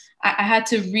I had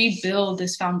to rebuild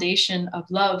this foundation of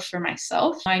love for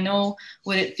myself. I know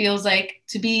what it feels like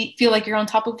to feel like you're on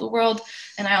top of the world.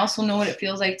 And I also know what it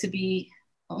feels like to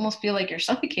almost feel like you're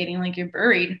suffocating, like you're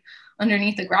buried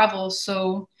underneath the gravel.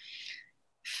 So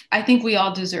I think we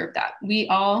all deserve that. We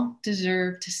all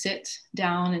deserve to sit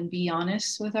down and be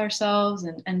honest with ourselves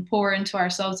and pour into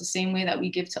ourselves the same way that we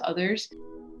give to others.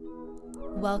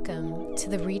 Welcome to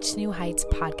the Reach New Heights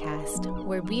podcast,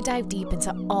 where we dive deep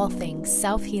into all things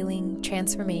self-healing,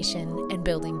 transformation, and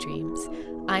building dreams.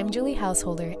 I'm Julie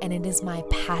Householder, and it is my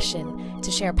passion to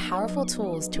share powerful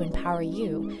tools to empower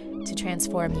you to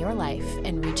transform your life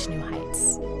and reach new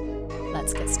heights.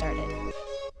 Let's get started.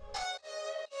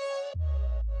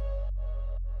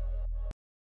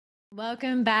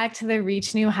 Welcome back to the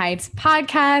Reach New Heights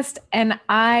podcast, and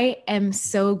I am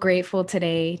so grateful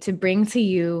today to bring to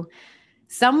you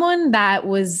someone that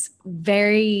was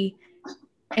very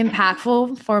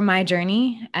impactful for my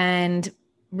journey and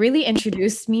really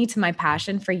introduced me to my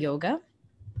passion for yoga.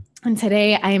 And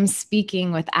today I am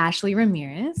speaking with Ashley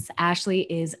Ramirez. Ashley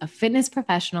is a fitness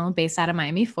professional based out of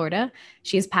Miami, Florida.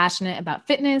 She is passionate about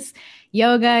fitness,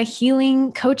 yoga,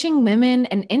 healing, coaching women,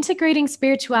 and integrating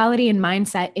spirituality and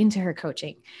mindset into her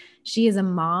coaching. She is a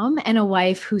mom and a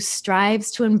wife who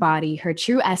strives to embody her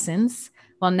true essence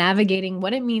while navigating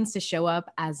what it means to show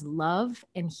up as love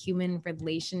in human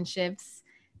relationships.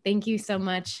 Thank you so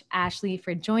much, Ashley,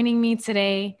 for joining me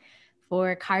today,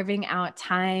 for carving out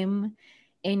time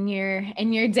in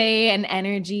your day and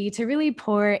energy to really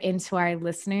pour into our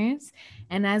listeners.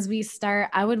 And as we start,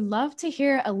 I would love to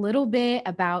hear a little bit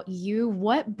about you.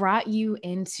 What brought you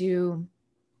into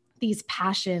these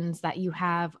passions that you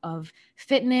have of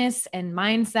fitness and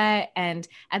mindset? And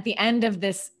at the end of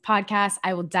this podcast,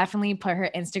 I will definitely put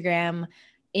her Instagram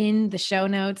in the show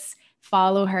notes.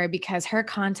 Follow her because her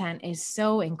content is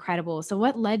so incredible. So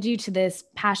what led you to this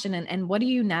passion, and what are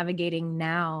you navigating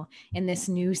now in this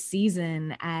new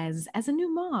season as a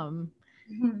new mom?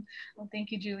 Well,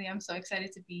 thank you, Julie. I'm so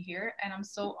excited to be here, and I'm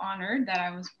so honored that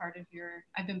I've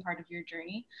been part of your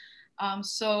journey.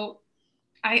 So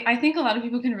I think a lot of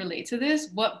people can relate to this.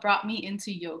 What brought me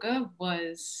into yoga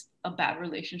was a bad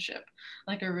relationship,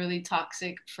 like a really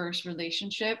toxic first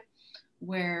relationship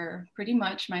where pretty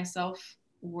much my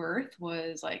self-worth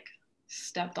was like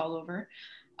stepped all over.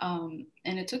 And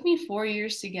it took me 4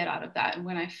 years to get out of that. And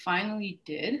when I finally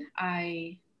did,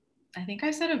 I think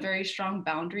I set a very strong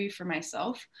boundary for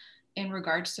myself in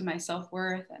regards to my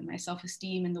self-worth and my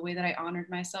self-esteem and the way that I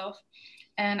honored myself.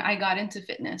 And I got into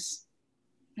fitness.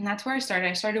 And that's where I started.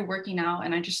 I started working out,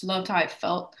 and I just loved how I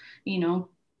felt,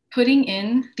 putting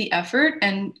in the effort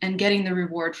and getting the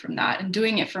reward from that and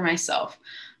doing it for myself.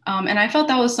 And I felt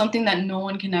that was something that no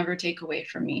one can ever take away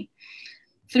from me.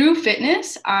 Through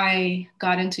fitness, I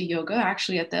got into yoga.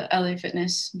 Actually, at the LA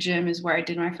Fitness gym is where I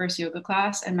did my first yoga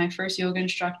class. And my first yoga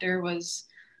instructor was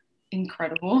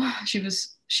incredible.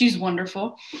 She's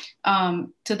wonderful.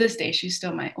 To this day, she's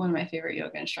still one of my favorite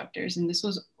yoga instructors. And this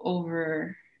was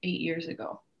over 8 years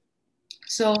ago.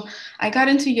 So I got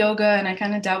into yoga and I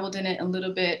kind of dabbled in it a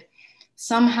little bit.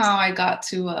 Somehow I got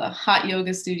to a hot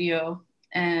yoga studio,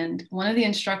 and one of the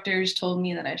instructors told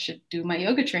me that I should do my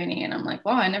yoga training. And I'm like,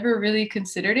 wow, I never really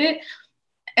considered it.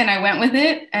 And I went with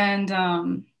it. And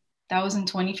that was in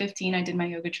 2015. I did my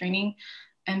yoga training.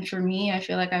 And for me, I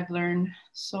feel like I've learned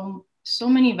so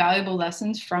many valuable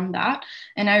lessons from that.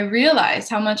 And I realized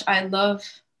how much I love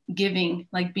giving,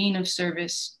 like being of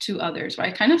service to others, where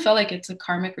I kind of felt like it's a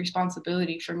karmic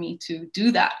responsibility for me to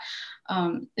do that,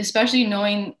 especially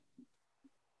knowing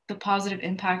the positive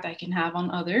impact I can have on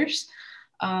others.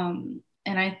 And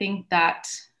I think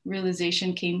that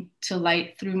realization came to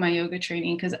light through my yoga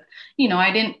training because,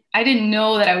 I didn't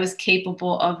know that I was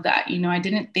capable of that. I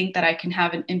didn't think that I can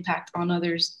have an impact on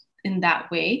others in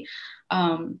that way.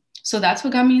 So that's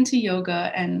what got me into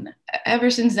yoga. And ever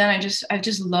since then,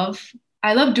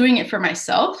 I love doing it for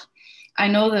myself. I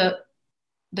know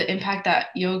the impact that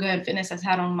yoga and fitness has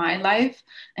had on my life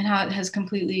and how it has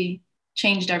completely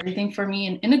changed everything for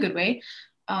me in a good way.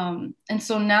 And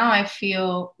so now I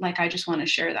feel like I just want to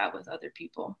share that with other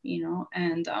people,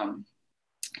 and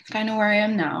it's kind of where I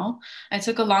am now. I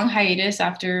took a long hiatus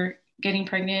after getting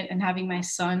pregnant and having my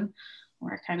son,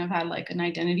 where I kind of had like an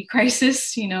identity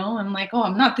crisis, I'm like, oh,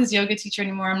 I'm not this yoga teacher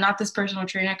anymore. I'm not this personal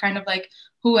trainer. Kind of like,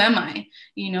 who am I?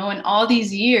 And all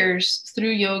these years through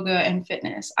yoga and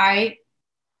fitness, I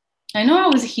know I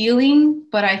was healing,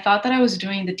 but I thought that I was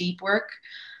doing the deep work,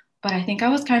 but I think I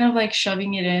was kind of like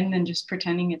shoving it in and just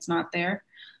pretending it's not there.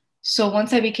 So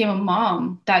once I became a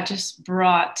mom, that just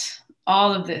brought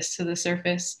all of this to the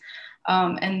surface.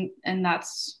 And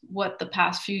that's what the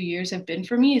past few years have been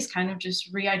for me, is kind of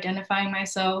just re-identifying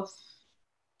myself,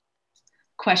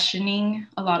 questioning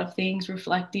a lot of things,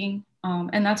 reflecting.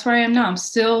 And that's where I am now. I'm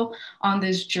still on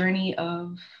this journey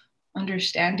of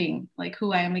understanding like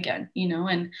who I am again,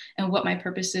 and what my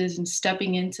purpose is, and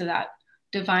stepping into that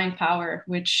divine power,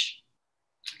 which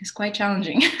is quite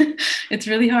challenging. It's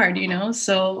really hard,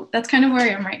 So that's kind of where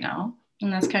I am right now.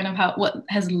 And that's kind of what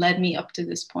has led me up to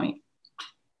this point.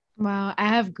 Wow, I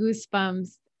have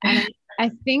goosebumps. And I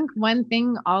think one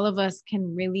thing all of us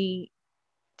can really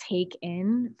take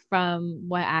in from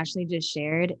what Ashley just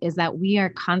shared is that we are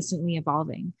constantly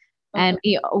evolving. Okay. And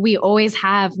we always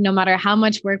have, no matter how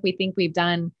much work we think we've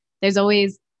done, there's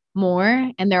always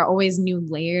more, and there are always new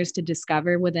layers to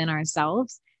discover within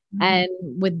ourselves. Mm-hmm. And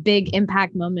with big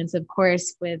impact moments, of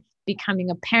course, with becoming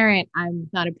a parent, I'm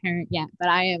not a parent yet, but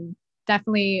I am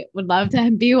definitely would love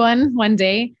to be one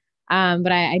day.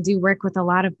 But I do work with a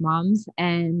lot of moms,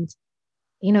 and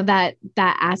that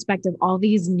aspect of all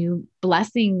these new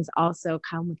blessings also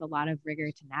come with a lot of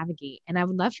rigor to navigate. And I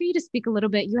would love for you to speak a little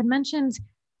bit. You had mentioned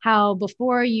how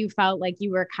before you felt like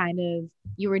you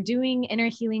were doing inner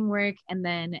healing work, and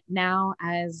then now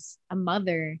as a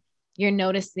mother, you're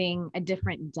noticing a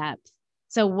different depth.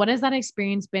 So what has that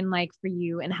experience been like for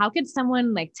you? And how could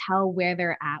someone like tell where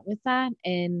they're at with that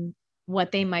and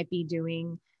what they might be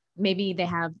doing? Maybe they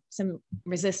have some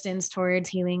resistance towards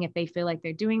healing if they feel like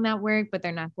they're doing that work, but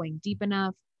they're not going deep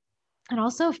enough. And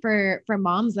also for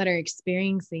moms that are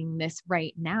experiencing this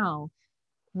right now,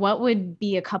 what would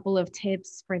be a couple of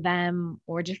tips for them,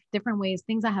 or just different ways,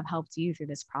 things that have helped you through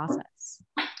this process?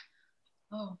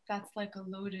 Oh, that's like a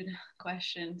loaded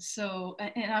question. So,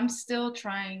 and I'm still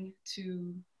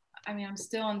I'm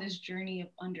still on this journey of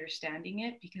understanding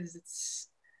it, because it's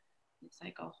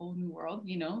like a whole new world,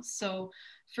 So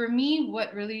for me,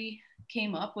 what really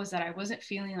came up was that I wasn't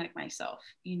feeling like myself,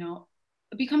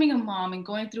 becoming a mom and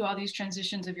going through all these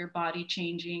transitions of your body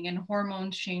changing and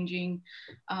hormones changing,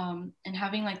 and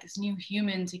having like this new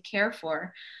human to care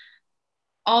for.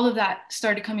 All of that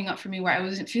started coming up for me, where I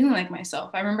wasn't feeling like myself.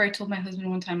 I remember I told my husband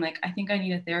one time, like, I think I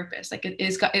need a therapist. Like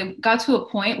it got to a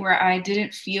point where I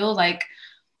didn't feel like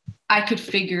I could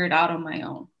figure it out on my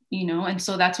own, And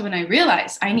so that's when I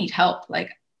realized I need help.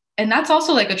 And that's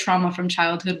also like a trauma from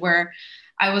childhood, where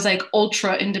I was like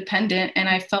ultra independent and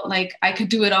I felt like I could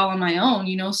do it all on my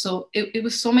own, So it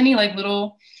was so many like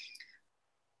little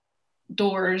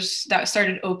doors that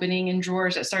started opening and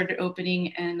drawers that started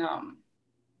opening. And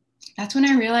that's when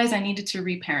I realized I needed to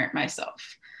reparent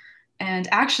myself. And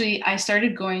actually, I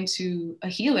started going to a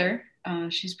healer.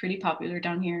 She's pretty popular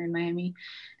down here in Miami.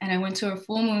 And I went to a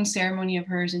full moon ceremony of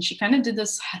hers, and she kind of did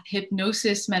this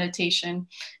hypnosis meditation.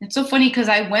 It's so funny because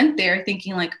I went there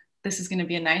thinking like, this is going to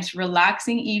be a nice,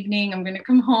 relaxing evening. I'm going to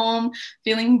come home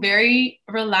feeling very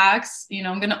relaxed.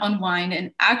 I'm going to unwind.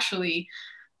 And actually,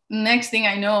 next thing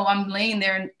I know, I'm laying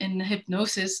there in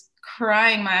hypnosis,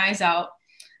 crying my eyes out.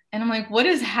 And I'm like, what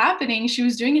is happening? She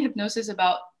was doing a hypnosis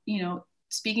about,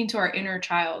 speaking to our inner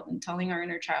child and telling our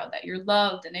inner child that you're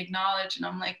loved and acknowledged. And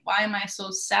I'm like, why am I so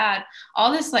sad?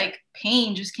 All this like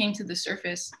pain just came to the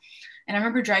surface. And I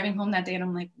remember driving home that day and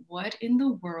I'm like, what in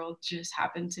the world just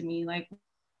happened to me? Like,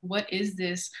 what is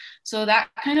this? So that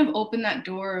kind of opened that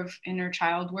door of inner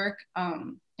child work,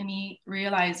 and me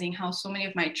realizing how so many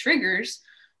of my triggers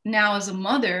now as a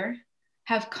mother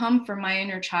have come from my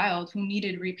inner child, who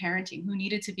needed reparenting, who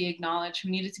needed to be acknowledged, who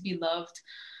needed to be loved.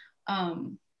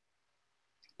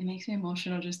 It makes me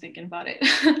emotional just thinking about it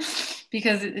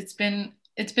because it's been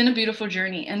a beautiful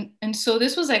journey. And so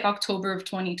this was like October of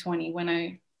 2020 when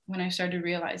I started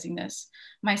realizing this.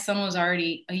 My son was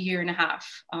already a year and a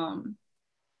half.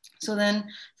 So then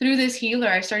through this healer,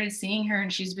 I started seeing her,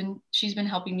 and she's been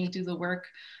helping me do the work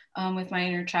with my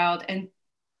inner child. And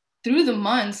through the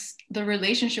months, the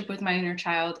relationship with my inner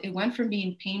child, it went from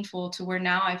being painful to where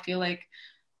now I feel like,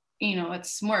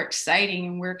 it's more exciting,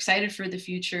 and we're excited for the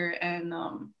future. And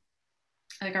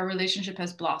like our relationship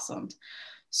has blossomed.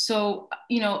 So,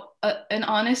 an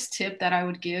honest tip that I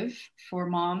would give for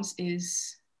moms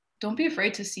is, don't be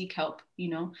afraid to seek help.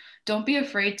 Don't be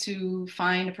afraid to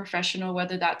find a professional,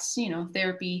 whether that's,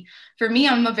 therapy. For me,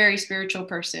 I'm a very spiritual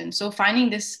person. So finding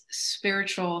this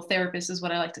spiritual therapist, is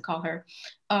what I like to call her,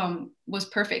 was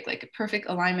perfect, like a perfect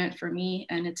alignment for me.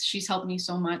 And she's helped me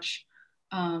so much.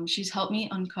 She's helped me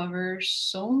uncover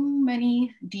so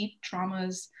many deep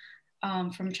traumas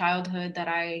from childhood that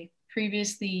I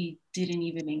previously didn't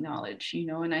even acknowledge,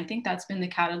 and I think that's been the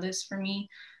catalyst for me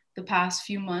the past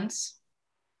few months.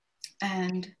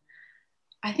 And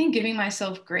I think giving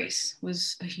myself grace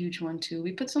was a huge one too.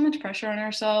 We put so much pressure on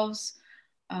ourselves.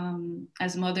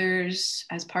 as mothers,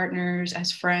 as partners,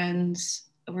 as friends.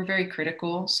 We're very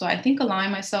critical. So I think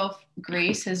allowing myself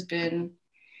grace has been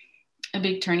a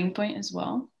big turning point as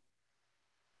well.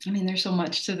 I mean, there's so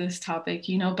much to this topic,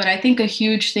 but I think a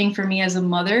huge thing for me as a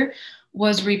mother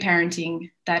was reparenting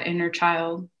that inner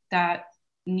child that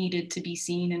needed to be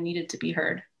seen and needed to be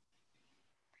heard.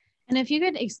 And if you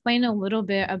could explain a little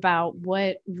bit about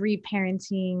what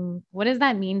reparenting, what does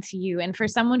that mean to you? And for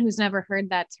someone who's never heard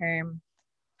that term,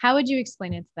 how would you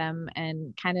explain it to them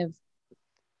and kind of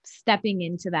stepping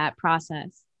into that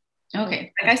process?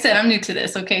 Okay. Like I said, I'm new to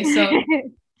this. Okay. So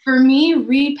for me,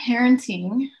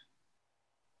 reparenting,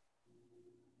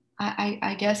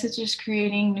 I guess it's just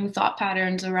creating new thought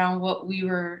patterns around what we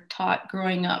were taught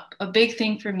growing up. A big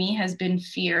thing for me has been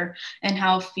fear and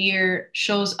how fear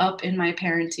shows up in my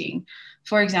parenting.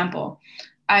 For example,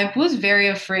 I was very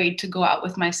afraid to go out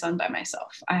with my son by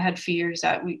myself. I had fears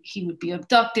that he would be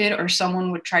abducted or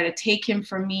someone would try to take him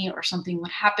from me or something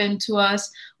would happen to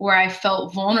us, where I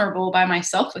felt vulnerable by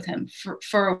myself with him.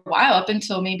 For a while, up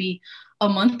until maybe a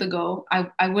month ago,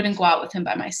 I wouldn't go out with him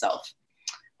by myself.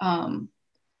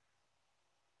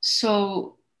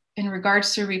 So in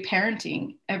regards to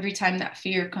reparenting, every time that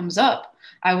fear comes up,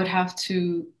 I would have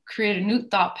to create a new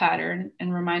thought pattern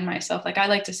and remind myself, like I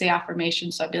like to say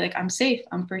affirmations. So I'd be like, I'm safe,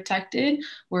 I'm protected,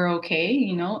 we're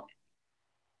okay.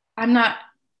 I'm not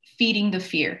feeding the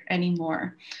fear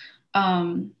anymore,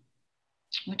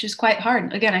 which is quite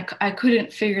hard. Again, I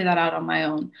couldn't figure that out on my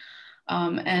own.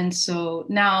 And so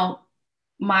now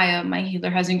Maya, my healer,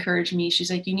 has encouraged me.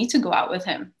 She's like, you need to go out with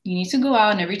him. You need to go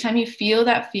out. And every time you feel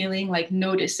that feeling, like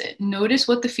notice it. Notice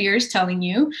what the fear is telling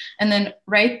you. And then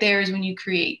right there is when you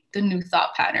create the new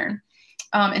thought pattern.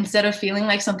 Instead of feeling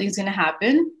like something's going to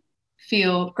happen,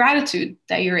 feel gratitude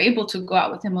that you're able to go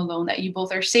out with him alone, that you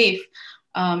both are safe,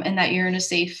 and that you're in a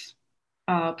safe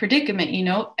predicament.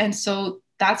 And so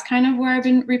that's kind of where I've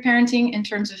been reparenting in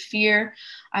terms of fear.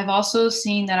 I've also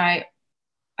seen that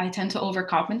I tend to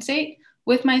overcompensate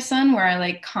with my son, where I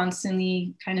like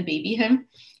constantly kind of baby him.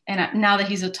 And now that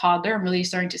he's a toddler, I'm really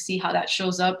starting to see how that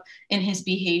shows up in his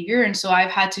behavior. And so I've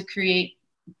had to create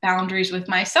boundaries with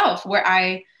myself where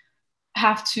I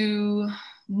have to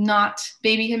not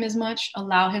baby him as much,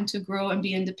 allow him to grow and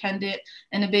be independent.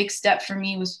 And a big step for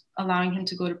me was allowing him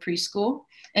to go to preschool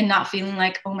and not feeling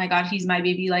like, oh my God, he's my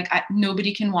baby. Like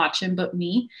nobody can watch him but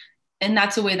me. And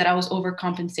that's a way that I was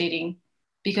overcompensating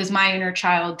because my inner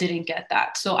child didn't get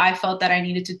that. So I felt that I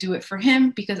needed to do it for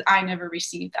him because I never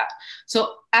received that.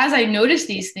 So as I notice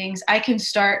these things, I can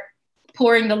start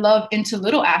pouring the love into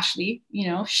little Ashley.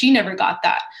 She never got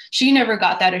that. She never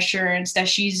got that assurance that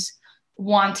she's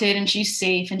wanted and she's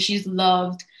safe and she's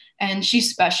loved and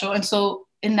she's special. And so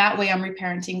in that way, I'm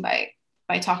reparenting by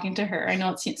talking to her. I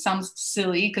know it sounds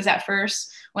silly because at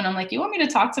first when I'm like, you want me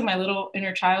to talk to my little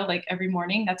inner child like every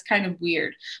morning, that's kind of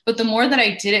weird. But the more that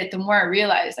I did it, the more I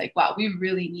realized like, wow, we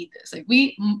really need this. Like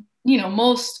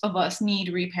most of us need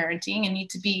reparenting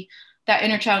and that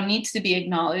inner child needs to be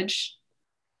acknowledged.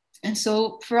 And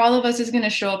so for all of us, it's going to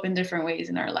show up in different ways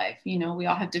in our life. We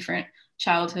all have different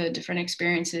childhood, different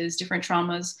experiences, different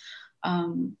traumas.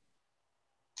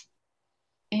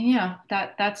 And yeah,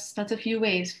 that's a few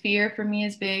ways. Fear for me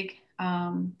is big,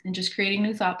 and just creating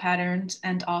new thought patterns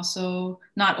and also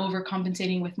not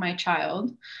overcompensating with my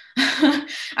child.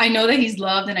 I know that he's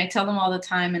loved and I tell him all the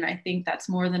time. And I think that's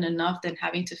more than enough than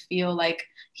having to feel like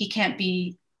he can't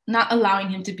be, not allowing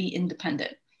him to be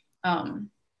independent.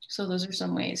 So those are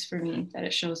some ways for me that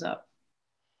it shows up.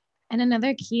 And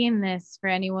another key in this for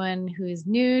anyone who's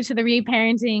new to the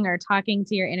reparenting or talking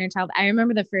to your inner child, I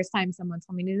remember the first time someone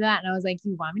told me to do that. And I was like,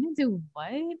 you want me to do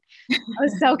what? I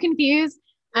was so confused.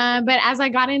 But as I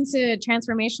got into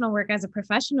transformational work as a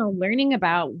professional, learning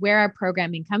about where our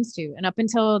programming comes to, and up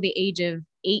until the age of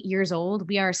 8 years old,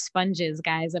 we are sponges,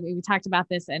 guys. I mean, we talked about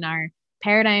this in our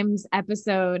paradigms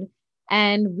episode.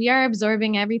 And we are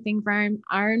absorbing everything from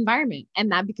our environment,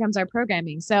 and that becomes our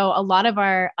programming. So a lot of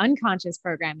our unconscious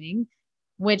programming,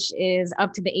 which is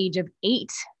up to the age of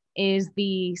 8, is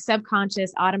the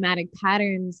subconscious automatic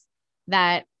patterns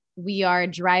that we are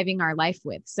driving our life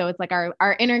with. So it's like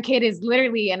our inner kid is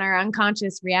literally in our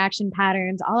unconscious reaction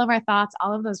patterns, all of our thoughts,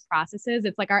 all of those processes.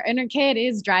 It's like our inner kid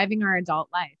is driving our adult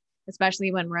life,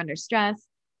 especially when we're under stress,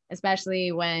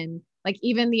 especially when, like,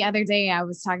 even the other day, I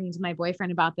was talking to my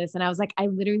boyfriend about this and I was like, I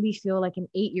literally feel like an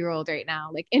 8-year-old right now.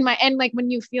 Like and like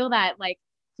when you feel that like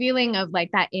feeling of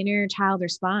like that inner child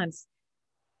response,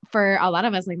 for a lot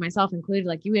of us, like myself included,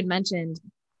 like you had mentioned,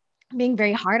 being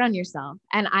very hard on yourself.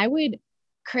 And I would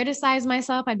criticize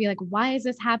myself. I'd be like, why is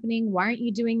this happening? Why aren't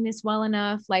you doing this well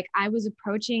enough? Like I was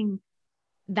approaching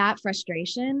that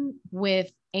frustration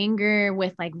with anger,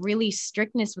 with like really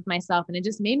strictness with myself. And it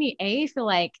just made me feel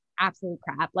like absolute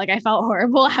crap. Like I felt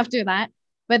horrible after that.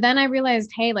 But then I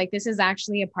realized, hey, like this is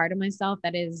actually a part of myself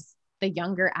that is the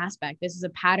younger aspect. This is a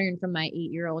pattern from my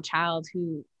 8-year-old child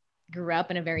who grew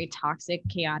up in a very toxic,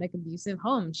 chaotic, abusive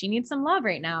home. She needs some love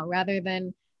right now rather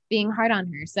than being hard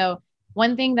on her. So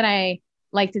one thing that I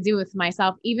like to do with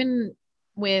myself, even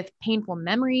with painful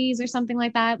memories or something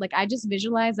like that, like I just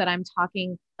visualize that I'm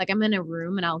talking, like I'm in a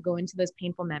room and I'll go into those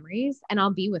painful memories and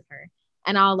I'll be with her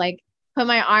and I'll like put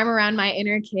my arm around my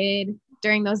inner kid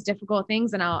during those difficult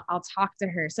things and I'll talk to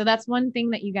her. So that's one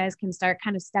thing that you guys can start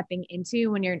kind of stepping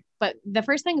into when you're, but the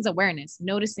first thing is awareness,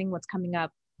 noticing what's coming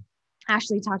up.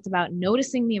 Ashley talked about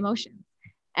noticing the emotions,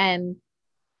 and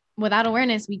without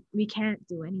awareness, we can't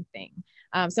do anything.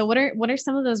 So what are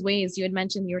some of those ways? You had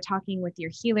mentioned you were talking with your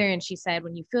healer and she said,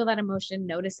 when you feel that emotion,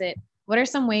 notice it. What are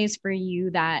some ways for you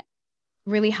that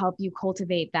really help you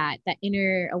cultivate that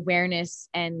inner awareness?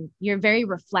 And you're very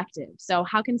reflective. So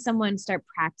how can someone start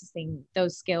practicing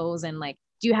those skills? And like,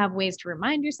 do you have ways to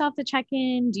remind yourself to check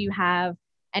in? Do you have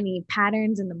any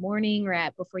patterns in the morning or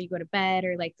at before you go to bed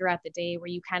or like throughout the day where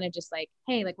you kind of just like,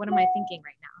 hey, like what am I thinking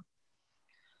right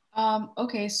now?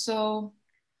 Okay, so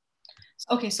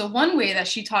one way that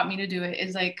she taught me to do it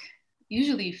is like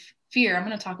usually fear. I'm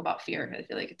going to talk about fear. I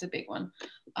feel like it's a big one.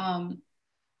 Um,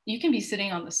 you can be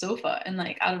sitting on the sofa and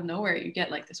like out of nowhere you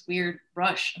get like this weird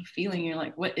rush of feeling. You're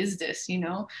like, what is this?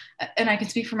 And I can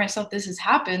speak for myself. This has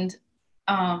happened.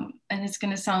 And it's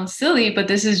going to sound silly, but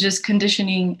this is just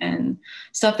conditioning and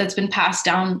stuff that's been passed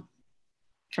down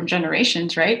from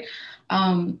generations, right?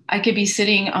 I could be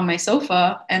sitting on my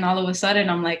sofa and all of a sudden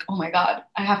I'm like, oh my God,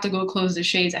 I have to go close the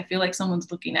shades. I feel like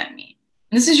someone's looking at me.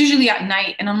 And this is usually at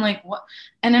night. And I'm like, what?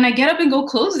 And then I get up and go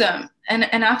close them. And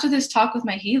after this talk with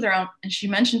my healer, and she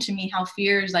mentioned to me how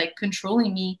fear is like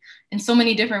controlling me in so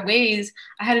many different ways,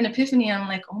 I had an epiphany. And I'm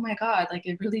like, oh my God, like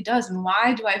it really does. And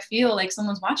why do I feel like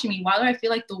someone's watching me? Why do I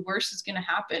feel like the worst is going to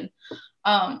happen?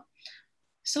 Um,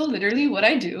 so literally what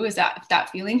I do is that if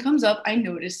that feeling comes up, I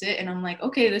notice it and I'm like,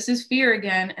 okay, this is fear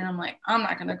again. And I'm like, I'm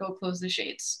not gonna go close the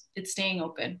shades. It's staying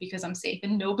open because I'm safe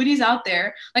and nobody's out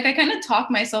there. Like I kind of talk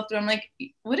myself through. I'm like,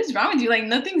 what is wrong with you? Like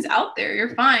nothing's out there.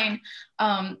 You're fine.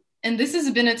 And this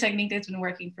has been a technique that's been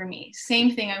working for me.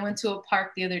 Same thing. I went to a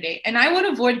park the other day and I would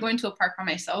avoid going to a park by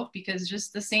myself because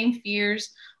just the same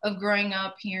fears of growing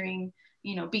up hearing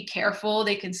be careful,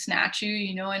 they can snatch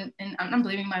you, and I'm not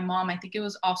blaming my mom. I think it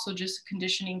was also just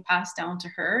conditioning passed down to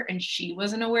her and she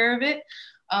wasn't aware of it.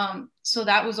 So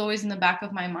that was always in the back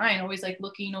of my mind, always like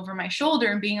looking over my shoulder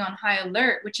and being on high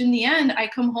alert, which in the end, I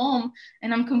come home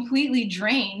and I'm completely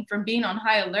drained from being on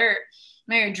high alert.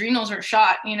 My adrenals are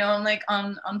shot, I'm like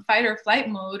on fight or flight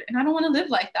mode and I don't want to live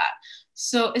like that.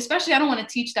 So especially I don't want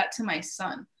to teach that to my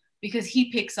son because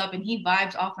he picks up and he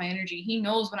vibes off my energy. He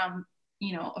knows when I'm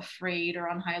afraid or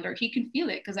on high alert. He can feel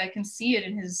it because I can see it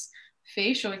in his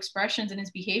facial expressions and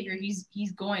his behavior.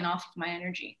 He's going off of my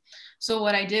energy. So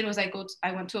what I did was I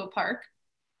went to a park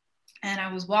and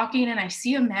I was walking and I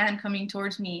see a man coming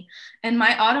towards me. And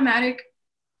my automatic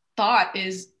thought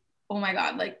is, oh my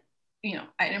God, like,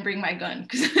 I didn't bring my gun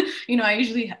because,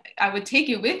 I would take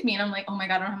it with me and I'm like, oh my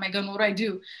God, I don't have my gun. What do I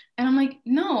do? And I'm like,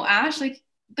 no, Ash, like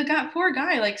the guy, poor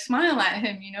guy, like smile at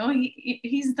him,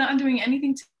 he's not doing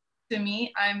anything to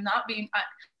me.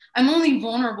 I'm only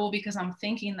vulnerable because I'm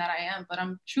thinking that I am, but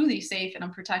I'm truly safe and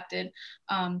I'm protected.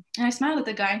 And I smiled at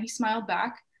the guy and he smiled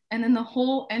back. And then the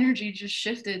whole energy just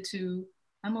shifted to,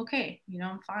 I'm okay,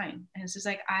 I'm fine. And it's just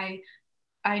like,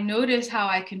 I notice how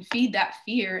I can feed that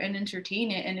fear and entertain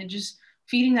it. And it just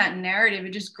feeding that narrative,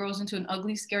 it just grows into an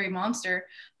ugly, scary monster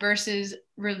versus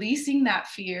releasing that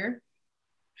fear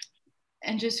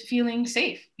and just feeling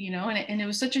safe, and it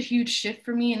was such a huge shift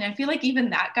for me. And I feel like even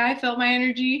that guy felt my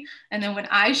energy. And then when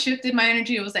I shifted my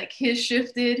energy, it was like his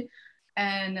shifted.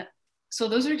 And so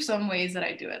those are some ways that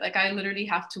I do it. Like I literally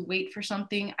have to wait for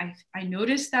something. I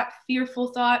notice that fearful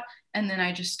thought and then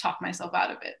I just talk myself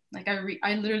out of it. Like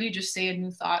I literally just say a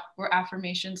new thought or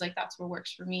affirmations. Like that's what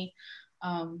works for me.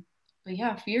 But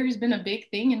yeah, fear has been a big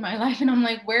thing in my life. And I'm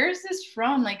like, where is this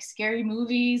from? Like scary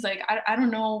movies. Like, I don't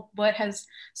know what has,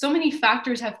 so many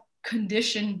factors have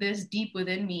conditioned this deep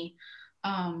within me.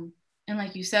 And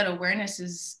like you said, awareness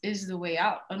is the way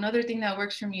out. Another thing that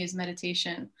works for me is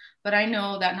meditation. But I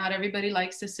know that not everybody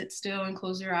likes to sit still and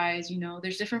close their eyes.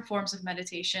 There's different forms of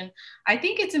meditation. I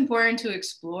think it's important to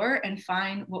explore and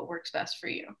find what works best for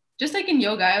you. Just like in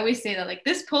yoga, I always say that like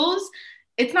this pose,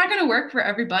 it's not going to work for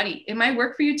everybody. It might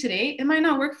work for you today. It might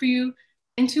not work for you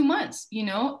in 2 months.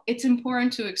 It's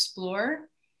important to explore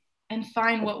and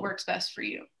find what works best for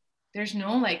you. there's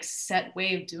no like set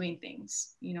way of doing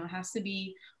things. You know, it has to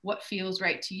be what feels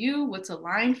right to you, what's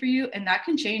aligned for you, and that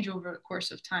can change over the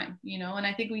course of time, you know. And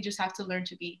I think we just have to learn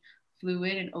to be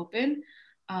fluid and open.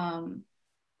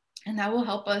 And that will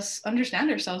help us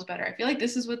understand ourselves better. I feel like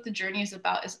this is what the journey is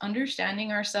about, is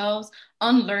understanding ourselves,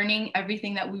 unlearning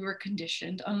everything that we were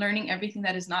conditioned, unlearning everything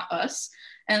that is not us,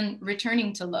 and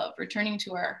returning to love, returning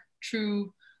to our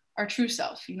true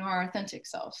self, you know, our authentic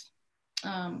self.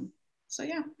 So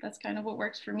yeah, that's kind of what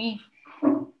works for me.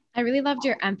 I really loved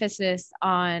your emphasis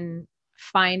on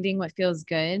finding what feels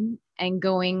good and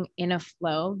going in a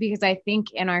flow, because I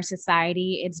think in our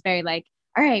society, it's very like,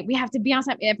 all right, we have to be on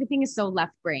time. Everything is so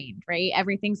left brained, right?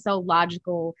 Everything's so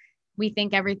logical. We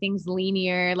think everything's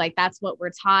linear. Like that's what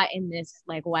we're taught in this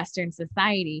like Western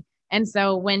society. And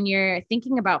so when you're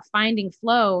thinking about finding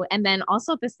flow and then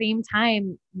also at the same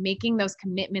time making those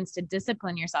commitments to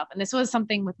discipline yourself. And this was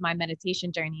something with my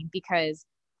meditation journey, because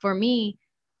for me,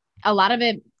 a lot of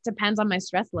it depends on my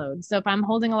stress load. So if I'm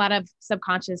holding a lot of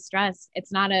subconscious stress,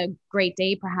 it's not a great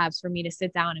day perhaps for me to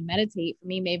sit down and meditate. For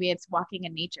me, maybe it's walking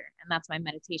in nature and that's my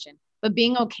meditation. But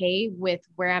being okay with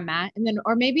where I'm at. And then,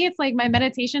 or maybe it's like my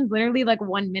meditation's literally like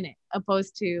 1 minute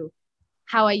opposed to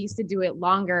how I used to do it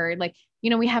longer. Like, you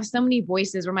know, we have so many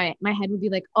voices where my head would be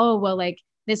like, oh, well, like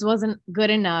this wasn't good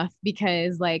enough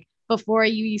because like before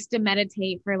you used to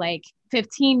meditate for like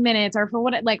 15 minutes or for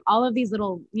what, like all of these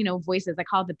little, you know, voices, I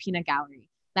call it the peanut gallery,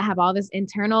 that have all this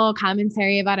internal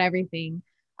commentary about everything.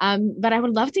 But I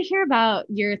would love to hear about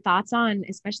your thoughts on,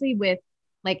 especially with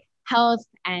like health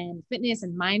and fitness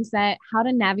and mindset, how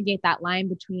to navigate that line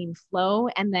between flow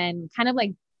and then kind of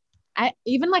like, I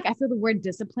feel the word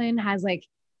discipline has like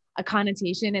a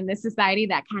connotation in this society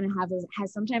that kind of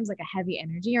has sometimes like a heavy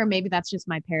energy, or maybe that's just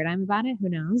my paradigm about it. Who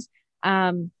knows?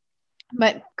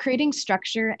 But creating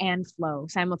structure and flow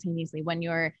simultaneously when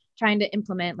you're trying to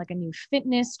implement like a new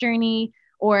fitness journey,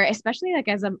 or especially like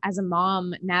as a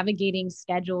mom navigating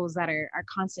schedules that are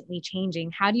constantly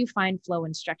changing, how do you find flow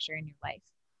and structure in your life?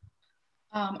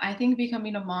 I think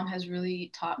becoming a mom has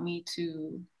really taught me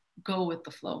to go with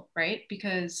the flow, right?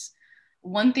 Because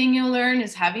one thing you'll learn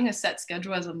is having a set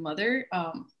schedule as a mother,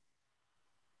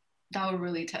 that will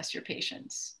really test your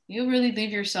patience. You'll really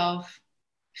leave yourself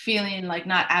feeling like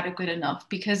not adequate enough,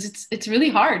 because it's really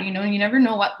hard, you know. You never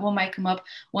know what might come up.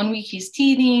 1 week he's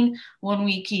teething, 1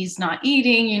 week he's not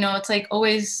eating, you know. It's like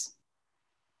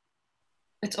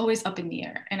it's always up in the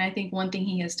air. And I think one thing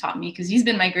he has taught me, because he's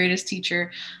been my greatest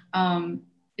teacher,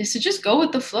 is to just go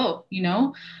with the flow, you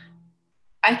know.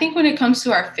 I think when it comes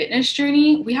to our fitness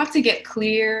journey, we have to get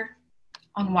clear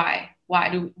on why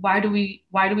do we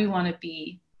want to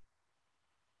be,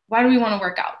 why do we want to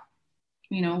work out,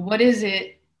 you know. What is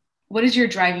it, what is your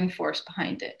driving force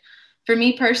behind it? For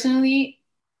me personally,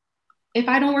 if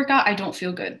I don't work out, I don't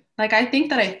feel good. Like I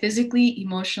think that I physically,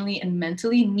 emotionally, and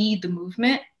mentally need the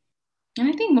movement. And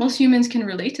I think most humans can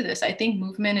relate to this. I think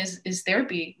movement is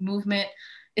therapy. Movement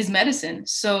is medicine.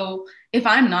 So if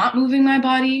I'm not moving my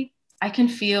body, I can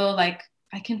feel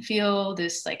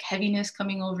this like heaviness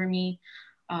coming over me.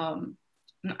 Um,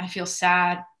 I feel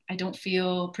sad. I don't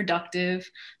feel productive.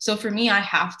 So for me, I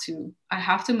have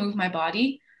to move my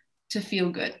body to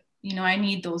feel good. You know, I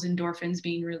need those endorphins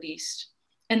being released.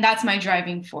 And that's my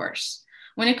driving force.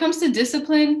 When it comes to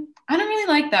discipline, I don't really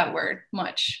like that word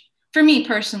much. For me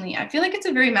personally, I feel like it's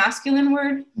a very masculine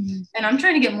word. Mm-hmm. And I'm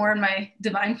trying to get more in my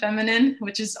divine feminine,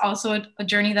 which is also a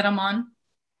journey that I'm on.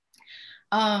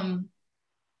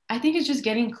 I think it's just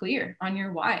getting clear on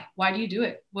your why. Why do you do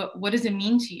it? What does it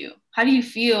mean to you? How do you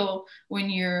feel when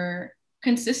you're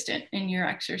consistent in your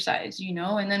exercise, you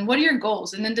know? And then what are your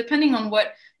goals? And then depending on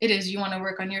what it is you want to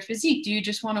work on your physique, do you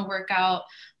just want to work out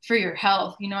for your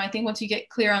health? You know, I think once you get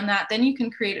clear on that, then you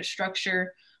can create a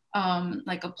structure,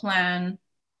 like a plan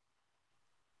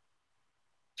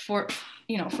for,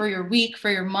 you know, for your week, for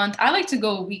your month. I like to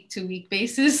go week to week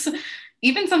basis,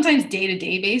 even sometimes day to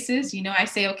day basis. You know, I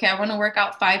say, okay, I want to work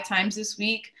out 5 times this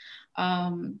week.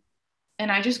 And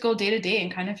I just go day to day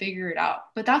and kind of figure it out.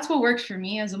 But that's what works for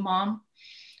me as a mom.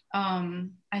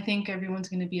 I think everyone's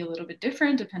going to be a little bit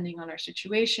different depending on our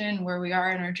situation, where we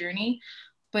are in our journey.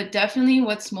 But definitely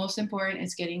what's most important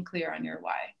is getting clear on your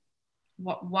why.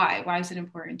 Why is it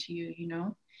important to you, you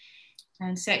know?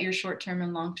 And set your short-term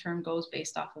and long-term goals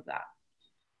based off of that.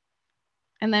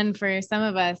 And then for some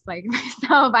of us, like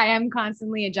myself, I am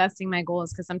constantly adjusting my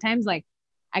goals, because sometimes like,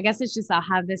 I guess it's just, I'll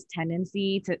have this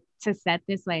tendency to set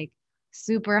this like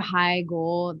super high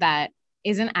goal that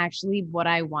isn't actually what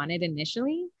I wanted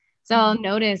initially. So I'll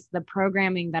notice the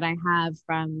programming that I have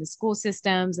from the school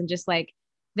systems and just like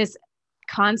this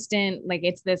constant, like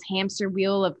it's this hamster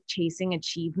wheel of chasing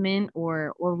achievement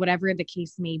or whatever the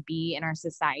case may be in our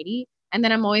society. And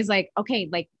then I'm always like, okay,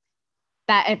 like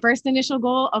that at first initial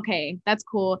goal, okay, that's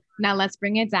cool. Now let's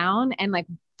bring it down and like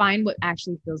find what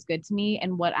actually feels good to me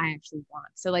and what I actually want.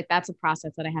 So like that's a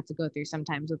process that I have to go through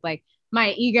sometimes with like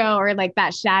my ego or like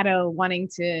that shadow wanting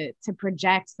to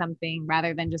project something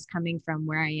rather than just coming from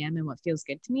where I am and what feels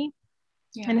good to me.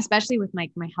 Yeah. And especially with my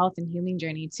health and healing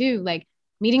journey too, like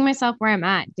meeting myself where I'm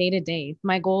at day to day.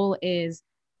 My goal is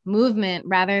movement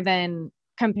rather than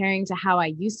comparing to how I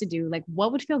used to do. Like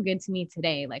what would feel good to me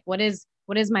today? Like what is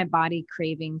my body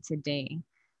craving today?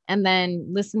 And then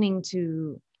listening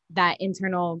to that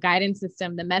internal guidance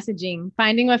system, the messaging,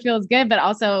 finding what feels good, but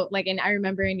also like, and I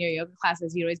remember in your yoga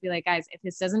classes, you'd always be like, guys, if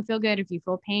this doesn't feel good, if you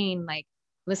feel pain, like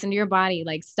listen to your body,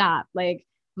 like stop, like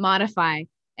modify.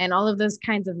 And all of those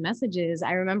kinds of messages,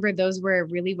 I remember those were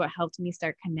really what helped me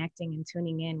start connecting and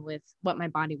tuning in with what my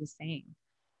body was saying.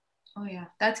 Oh yeah,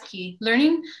 that's key.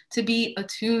 Learning to be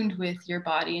attuned with your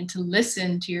body and to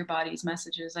listen to your body's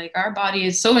messages. Like our body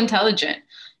is so intelligent.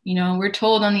 You know, we're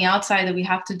told on the outside that we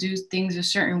have to do things a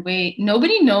certain way.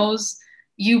 Nobody knows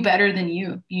you better than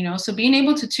you, you know? So being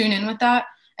able to tune in with that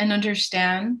and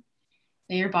understand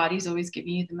that your body's always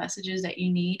giving you the messages that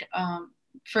you need.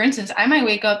 For instance, I might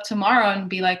wake up tomorrow and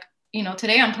be like, you know,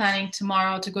 today I'm planning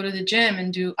tomorrow to go to the gym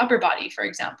and do upper body, for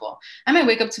example. I might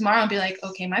wake up tomorrow and be like,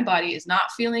 okay, my body is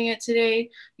not feeling it today.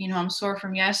 You know, I'm sore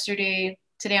from yesterday.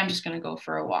 Today I'm just going to go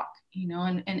for a walk, you know,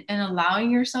 and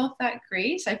allowing yourself that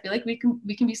grace. I feel like we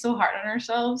can be so hard on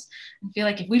ourselves and feel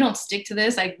like if we don't stick to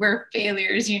this, like we're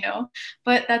failures, you know,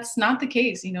 but that's not the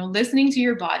case. You know, listening to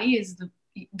your body is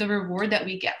the reward that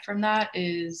we get from that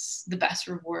is the best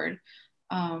reward.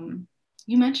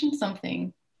 You mentioned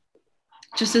something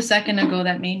just a second ago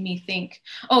that made me think.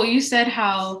 Oh, you said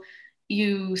how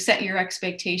you set your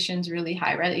expectations really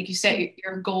high, right? Like you set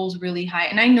your goals really high.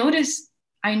 And I noticed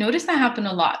that happen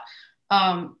a lot.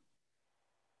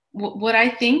 What I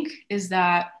think is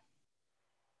that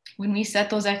when we set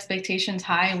those expectations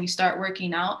high and we start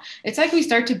working out, it's like we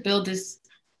start to build this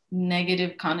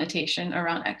negative connotation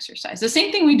around exercise. The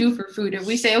same thing we do for food. If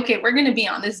we say, okay, we're going to be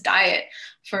on this diet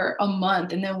for a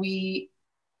month, and then we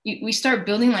start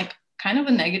building like kind of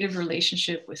a negative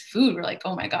relationship with food. We're like,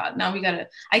 oh my God, now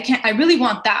I really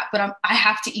want that, but I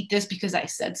have to eat this because I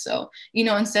said so, you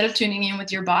know, instead of tuning in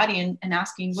with your body and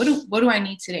asking, what do I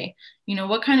need today? You know,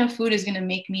 what kind of food is going to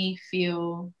make me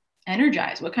feel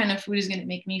energized? What kind of food is going to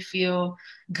make me feel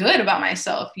good about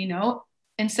myself? You know,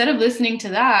 instead of listening to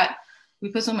that, we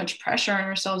put so much pressure on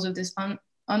ourselves with this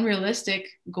unrealistic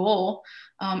goal.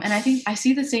 And I think I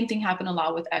see the same thing happen a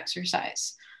lot with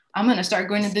exercise. I'm going to start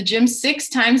going to the gym 6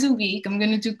 times a week. I'm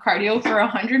going to do cardio for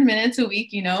 100 minutes a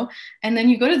week, you know, and then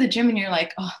you go to the gym and you're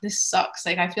like, oh, this sucks.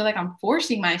 Like, I feel like I'm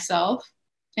forcing myself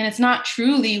and it's not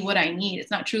truly what I need.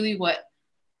 It's not truly what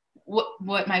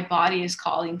my body is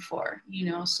calling for,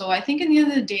 you know? So I think in the end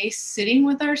of the day, sitting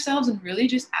with ourselves and really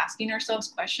just asking ourselves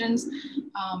questions.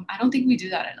 I don't think we do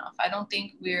that enough. I don't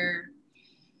think we're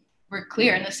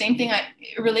clear. And the same thing,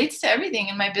 it relates to everything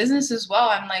in my business as well.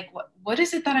 I'm like, what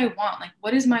is it that I want? Like,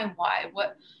 what is my why?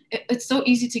 It's so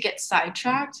easy to get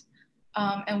sidetracked.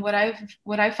 And what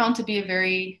I've found to be a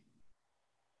very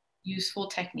useful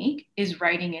technique is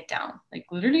writing it down, like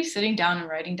literally sitting down and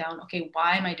writing down, okay,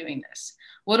 why am I doing this?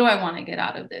 What do I want to get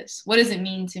out of this? What does it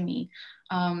mean to me?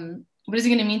 What is it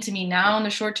going to mean to me now in the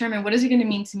short term? And what is it going to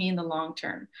mean to me in the long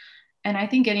term? And I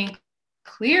think getting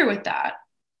clear with that,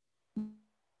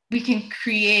 we can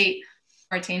create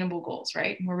more attainable goals,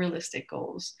 right? More realistic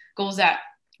goals that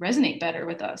resonate better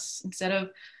with us, instead of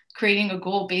creating a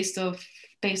goal based off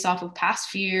of past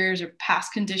fears or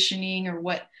past conditioning or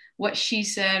what she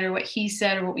said or what he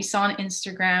said or what we saw on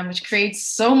Instagram, which creates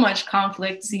so much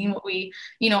conflict, seeing what we,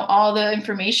 you know, all the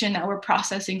information that we're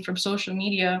processing from social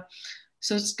media.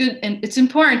 So it's good. And it's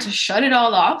important to shut it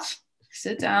all off,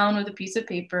 sit down with a piece of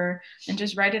paper and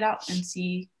just write it out and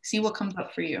see what comes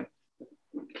up for you.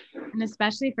 And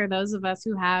especially for those of us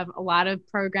who have a lot of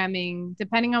programming,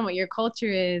 depending on what your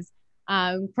culture is,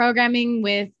 programming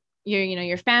with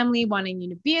your family wanting you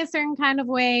to be a certain kind of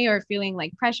way, or feeling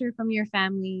like pressure from your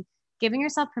family, giving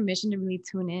yourself permission to really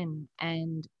tune in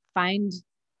and find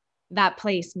that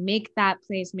place, make that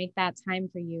time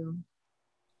for you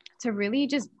to really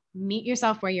just meet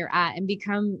yourself where you're at and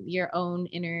become your own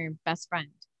inner best friend.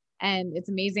 And it's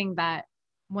amazing that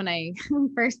when I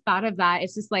first thought of that,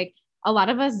 it's just like, a lot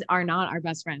of us are not our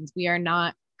best friends. We are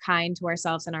not kind to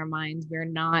ourselves and our minds. We're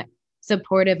not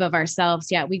supportive of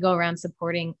ourselves, yet we go around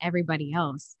supporting everybody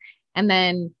else. And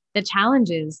then the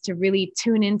challenge is to really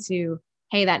tune into,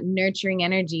 hey, that nurturing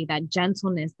energy, that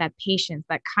gentleness, that patience,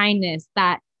 that kindness,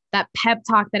 that pep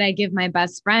talk that I give my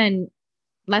best friend,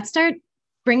 let's start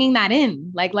bringing that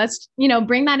in. Like, let's,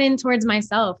 bring that in towards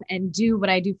myself and do what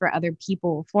I do for other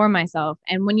people for myself.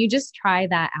 And when you just try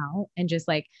that out and just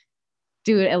like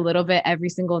do it a little bit every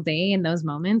single day in those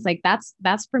moments, like that's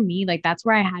for me, like that's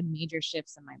where I had major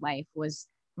shifts in my life, was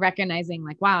recognizing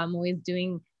like, wow, I'm always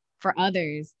doing for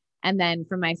others. And then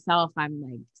for myself, I'm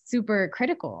like super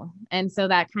critical. And so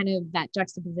that kind of that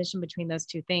juxtaposition between those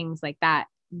two things, like that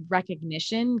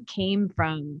recognition came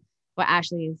from what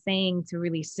Ashley is saying, to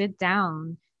really sit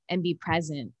down and be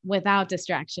present without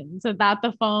distractions, without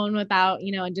the phone, without,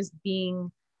 and just being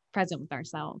present with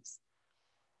ourselves.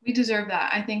 We deserve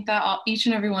that. I think that each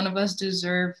and every one of us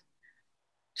deserve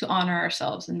to honor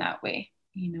ourselves in that way,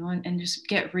 and just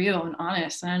get real and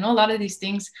honest. And I know a lot of these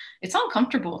things, it's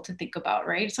uncomfortable to think about,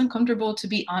 right? It's uncomfortable to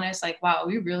be honest, like, wow,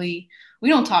 we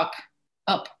don't talk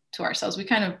up to ourselves. We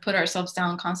kind of put ourselves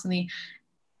down constantly.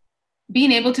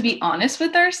 Being able to be honest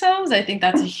with ourselves, I think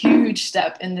that's a huge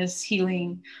step in this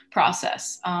healing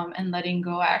process, and letting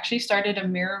go. I actually started a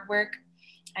mirror work.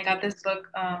 I got this book,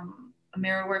 a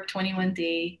mirror work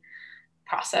 21-day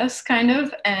process kind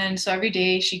of. And so every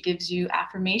day she gives you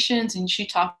affirmations, and she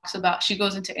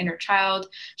goes into inner child.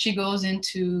 She goes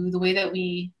into the way that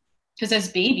because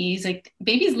as babies, like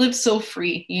babies live so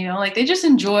free, like they just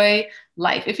enjoy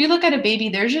life. If you look at a baby,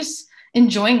 they're just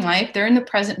enjoying life. They're in the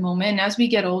present moment. And as we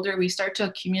get older, we start to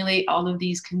accumulate all of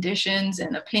these conditions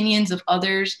and opinions of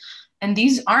others. And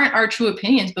these aren't our true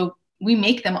opinions, but we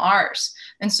make them ours.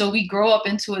 And so we grow up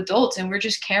into adults, and we're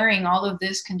just carrying all of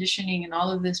this conditioning and all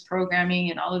of this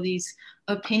programming and all of these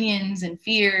opinions and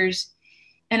fears.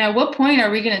 And at what point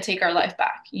are we going to take our life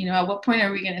back? At what point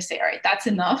are we going to say, all right, that's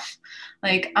enough.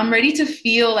 Like, I'm ready to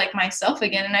feel like myself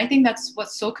again. And I think that's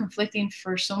what's so conflicting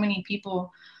for so many people,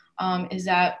 is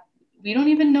that we don't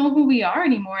even know who we are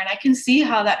anymore. And I can see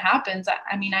how that happens.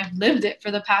 I mean, I've lived it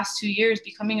for the past 2 years.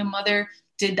 Becoming a mother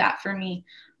did that for me.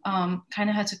 Kind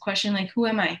of had to question, like, who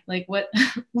am I? Like, what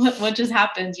just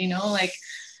happened? Like,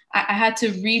 I had to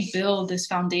rebuild this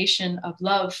foundation of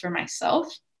love for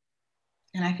myself.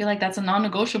 And I feel like that's a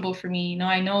non-negotiable for me.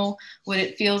 I know what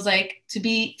it feels like to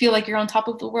feel like you're on top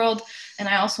of the world. And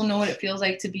I also know what it feels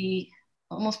like to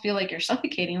almost feel like you're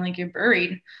suffocating, like you're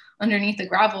buried underneath the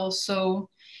gravel. So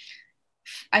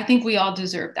I think we all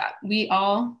deserve that. We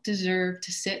all deserve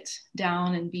to sit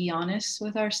down and be honest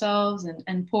with ourselves,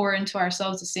 and pour into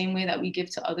ourselves the same way that we give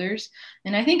to others.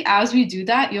 And I think as we do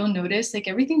that, you'll notice like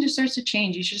everything just starts to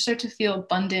change. You just start to feel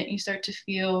abundant. You start to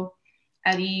feel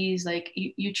at ease. Like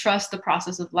you trust the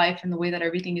process of life and the way that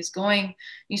everything is going.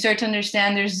 You start to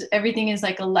understand everything is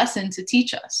like a lesson to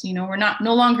teach us. We're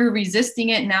no longer resisting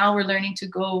it. Now we're learning to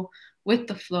go with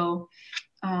the flow.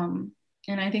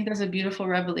 And I think that's a beautiful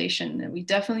revelation, that we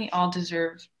definitely all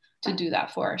deserve to do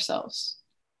that for ourselves.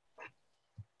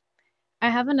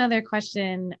 I have another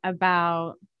question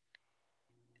about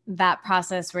that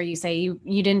process where you say you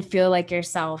didn't feel like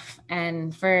yourself.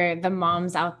 And for the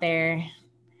moms out there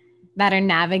that are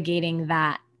navigating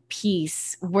that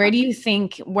piece, where do you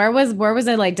think, where was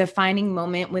a like defining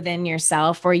moment within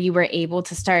yourself where you were able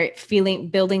to start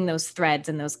building those threads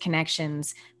and those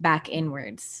connections back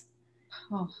inwards?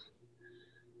 Oh.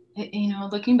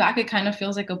 Looking back, it kind of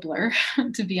feels like a blur,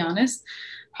 to be honest.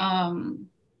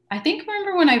 I think,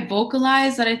 remember when I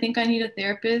vocalized that I think I need a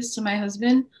therapist to my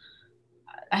husband,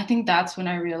 I think that's when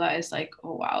I realized, like,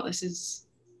 oh, wow, this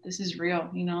is real,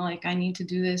 like I need to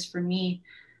do this for me.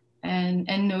 And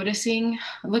noticing,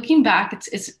 looking back,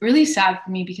 it's really sad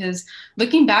for me, because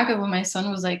looking back at when my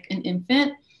son was like an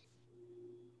infant,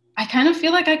 I kind of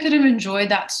feel like I could have enjoyed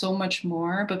that so much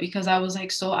more, but because I was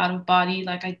like so out of body,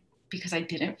 because I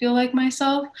didn't feel like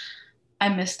myself, I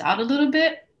missed out a little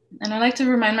bit. And I like to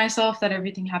remind myself that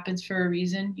everything happens for a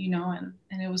reason,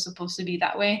 and it was supposed to be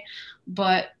that way.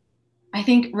 But I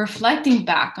think reflecting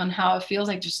back on how it feels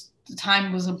like just the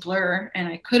time was a blur, and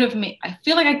I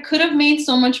feel like I could have made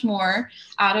so much more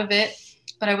out of it,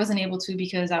 but I wasn't able to,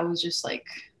 because I was just like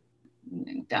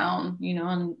down,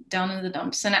 and down in the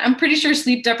dumps. And I'm pretty sure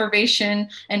sleep deprivation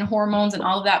and hormones and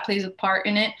all of that plays a part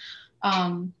in it.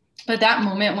 But that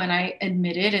moment when I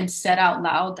admitted and said out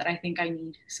loud that I think I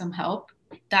need some help,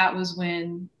 that was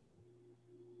when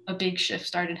a big shift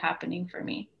started happening for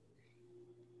me.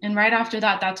 And right after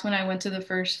that, that's when I went to the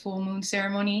first full moon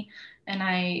ceremony, and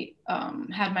I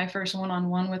had my first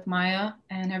one-on-one with Maya.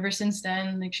 And ever since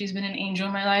then, like, she's been an angel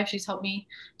in my life. She's helped me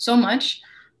so much.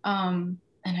 And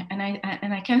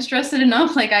I can't stress it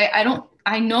enough. Like,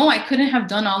 I know I couldn't have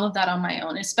done all of that on my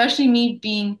own, especially me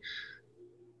being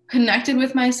connected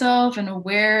with myself and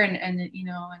aware, and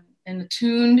and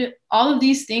attuned, all of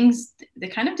these things, they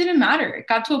kind of didn't matter. It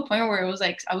got to a point where it was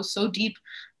like I was so deep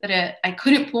that I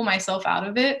couldn't pull myself out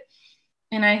of it.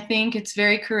 And I think it's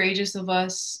very courageous of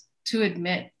us to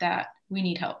admit that we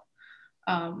need help.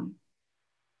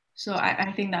 So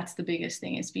I think that's the biggest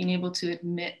thing, is being able to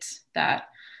admit that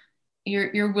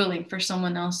you're willing for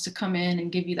someone else to come in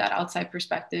and give you that outside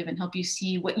perspective and help you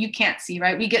see what you can't see,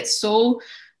 right? We get so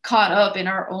caught up in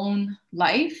our own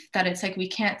life that it's like we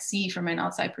can't see from an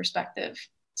outside perspective.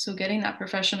 So getting that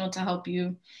professional to help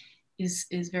you is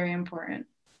very important.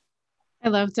 I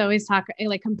love to always talk,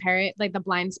 like compare it like the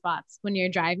blind spots when you're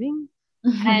driving.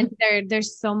 And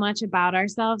there's so much about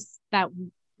ourselves that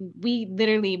we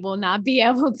literally will not be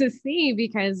able to see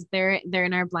because they're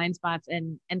in our blind spots,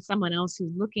 and someone else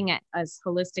who's looking at us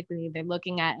holistically, they're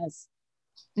looking at us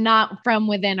not from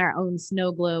within our own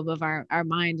snow globe of our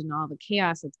mind and all the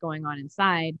chaos that's going on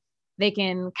inside. They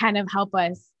can kind of help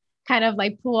us kind of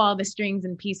like pull all the strings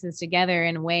and pieces together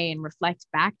in a way and reflect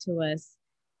back to us.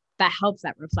 That helps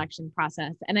that reflection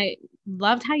process. And I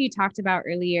loved how you talked about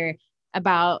earlier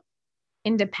about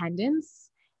independence.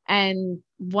 And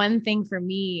one thing for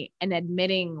me, and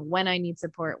admitting when I need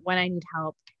support, when I need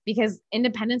help, because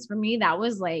independence for me, that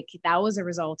was a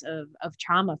result of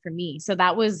trauma for me. So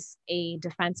that was a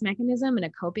defense mechanism and a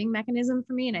coping mechanism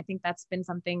for me. And I think that's been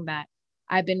something that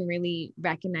I've been really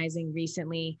recognizing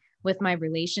recently with my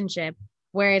relationship,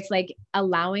 where it's like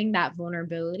allowing that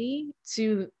vulnerability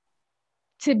to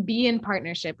be in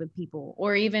partnership with people,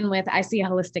 or even with, I see a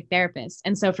holistic therapist.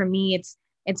 And so for me,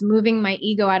 it's moving my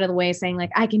ego out of the way, saying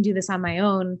like, I can do this on my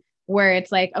own, where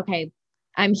it's like, okay,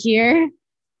 I'm here,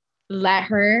 let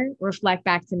her reflect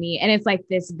back to me. And it's like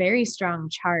this very strong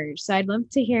charge. So I'd love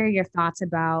to hear your thoughts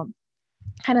about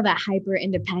kind of that hyper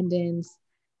independence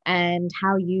and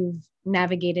how you've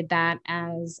navigated that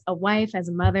as a wife, as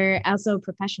a mother, also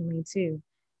professionally too,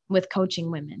 with coaching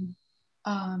women.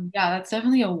 Yeah, that's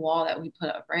definitely a wall that we put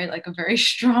up, right? Like a very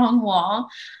strong wall.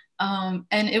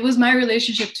 And it was my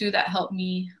relationship too that helped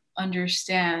me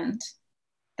understand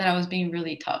that I was being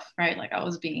really tough, right? Like I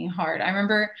was being hard. I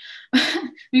remember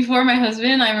before my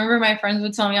husband, I remember my friends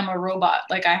would tell me I'm a robot,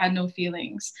 like I had no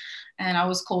feelings and I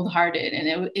was cold hearted.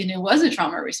 And it was a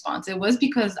trauma response. It was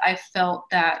because I felt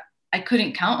that I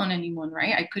couldn't count on anyone,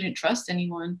 right? I couldn't trust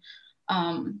anyone.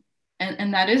 And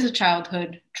that is a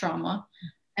childhood trauma.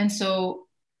 And so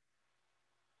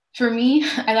for me,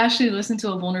 I actually listened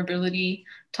to a vulnerability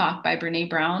talk by Brene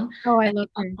Brown. Oh, I love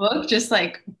her book, just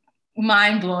like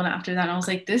mind blown after that. I was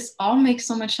like, this all makes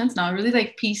so much sense now. It really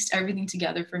like pieced everything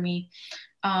together for me.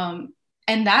 And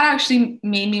that actually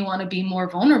made me want to be more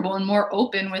vulnerable and more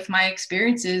open with my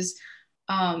experiences.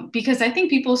 Because I think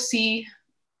people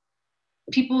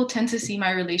tend to see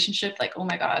my relationship like, oh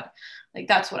my God, like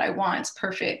that's what I want. It's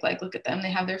perfect. Like, look at them.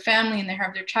 They have their family and they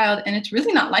have their child. And it's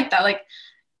really not like that. Like,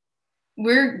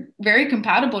 we're very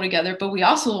compatible together, but we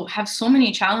also have so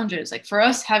many challenges. Like for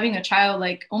us, having a child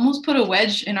like almost put a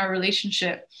wedge in our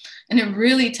relationship, and it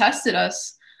really tested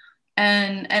us.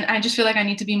 And I just feel like I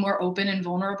need to be more open and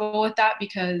vulnerable with that,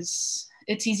 because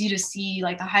it's easy to see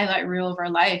like the highlight reel of our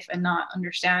life and not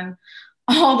understand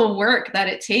all the work that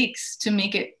it takes to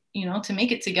make it, to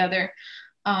make it together.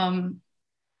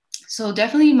 So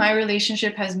definitely my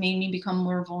relationship has made me become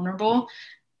more vulnerable,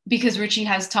 because Richie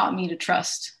has taught me to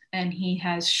trust, and he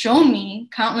has shown me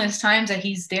countless times that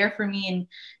he's there for me. And,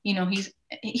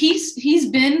 he's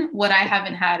been what I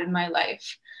haven't had in my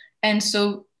life. And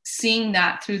so seeing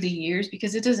that through the years,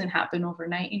 because it doesn't happen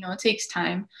overnight, it takes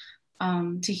time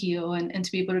to heal and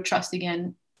to be able to trust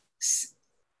again.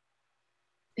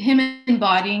 Him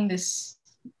embodying this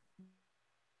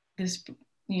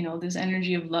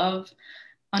energy of love,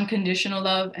 unconditional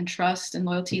love and trust and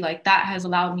loyalty, like that has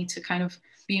allowed me to kind of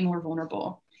be more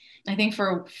vulnerable. I think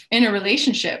in a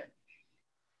relationship,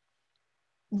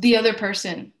 the other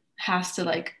person has to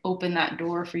like open that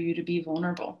door for you to be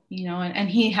vulnerable, and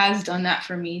he has done that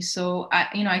for me. So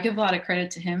I give a lot of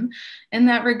credit to him in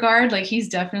that regard. Like he's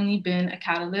definitely been a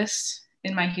catalyst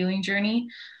in my healing journey.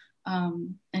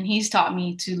 And he's taught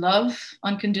me to love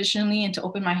unconditionally and to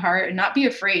open my heart and not be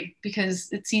afraid, because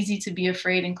it's easy to be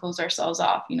afraid and close ourselves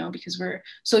off, because we're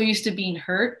so used to being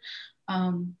hurt.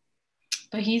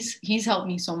 But he's helped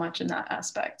me so much in that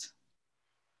aspect.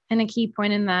 And a key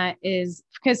point in that is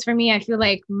because for me, I feel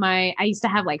like I used to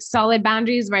have like solid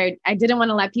boundaries where I didn't want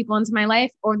to let people into my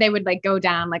life, or they would like go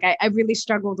down. Like I really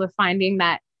struggled with finding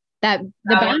that the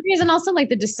boundaries, and also like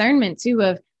the discernment too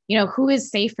of, who is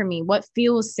safe for me, what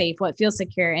feels safe, what feels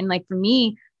secure. And like for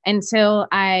me, until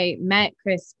I met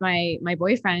Chris, my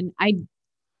boyfriend,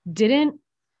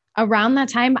 around that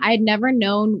time, I'd never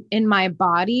known in my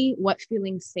body what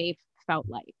feeling safe felt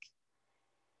like.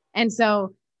 And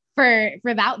so for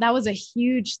that was a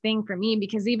huge thing for me,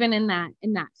 because even in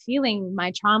that feeling,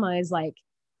 my trauma is like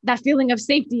that feeling of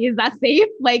safety. Is that safe?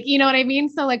 Like, you know what I mean?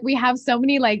 So like we have so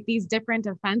many like these different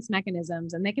defense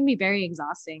mechanisms, and they can be very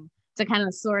exhausting to kind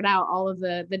of sort out all of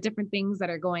the different things that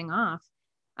are going off.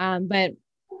 But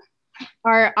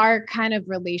our kind of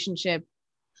relationship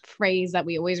phrase that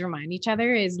we always remind each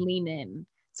other is lean in.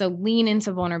 So lean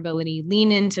into vulnerability,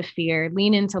 lean into fear,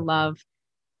 lean into love.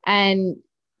 And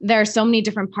there are so many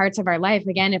different parts of our life.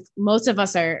 Again, if most of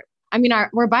us are, I mean,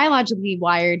 we're biologically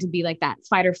wired to be like that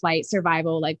fight or flight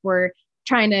survival. Like we're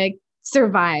trying to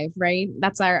survive, right?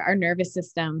 That's our nervous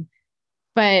system.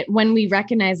 But when we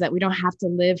recognize that we don't have to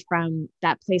live from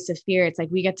that place of fear, it's like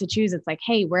we get to choose. It's like,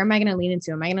 hey, where am I going to lean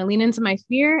into? Am I going to lean into my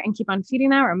fear and keep on feeding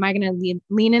that? Or am I going to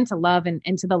lean into love and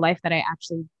into the life that I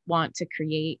actually want to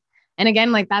create? And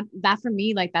again, like that for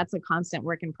me, like that's a constant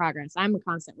work in progress. I'm a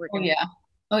constant work in yeah.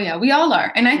 Oh yeah, we all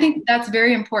are. And I think that's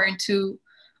very important too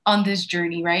on this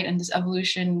journey, right? And this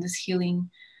evolution, this healing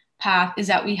path, is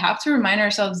that we have to remind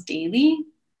ourselves daily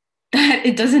that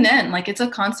it doesn't end. Like it's a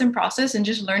constant process, and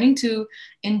just learning to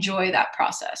enjoy that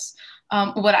process.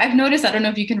 What I've noticed, I don't know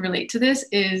if you can relate to this,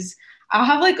 is I'll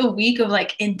have like a week of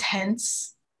like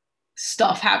intense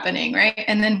stuff happening, right?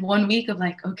 And then 1 week of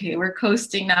like, okay, we're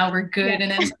coasting now, we're good. Yeah.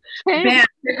 And then bam,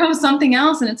 here comes something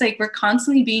else. And it's like we're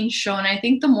constantly being shown. I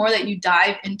think the more that you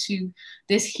dive into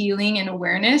this healing and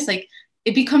awareness, like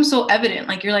it becomes so evident.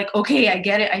 Like you're like, okay, I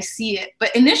get it, I see it.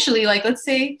 But initially, like let's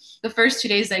say the first 2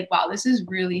 days, like, wow, this is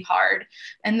really hard.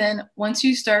 And then once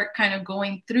you start kind of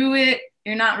going through it,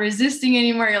 you're not resisting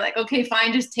anymore. You're like, okay,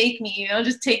 fine, just take me,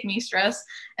 just take me, stress.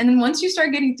 And then once you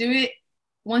start getting through it,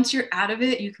 once you're out of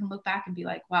it, you can look back and be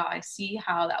like, wow, I see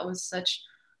how that was such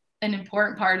an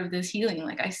important part of this healing.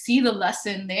 Like I see the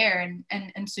lesson there.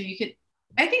 And so you could,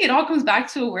 I think it all comes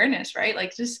back to awareness, right?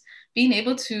 Like just being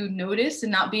able to notice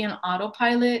and not be an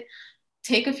autopilot.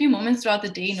 Take a few moments throughout the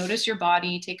day, notice your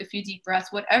body, take a few deep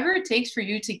breaths, whatever it takes for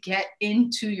you to get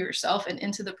into yourself and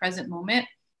into the present moment.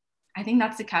 I think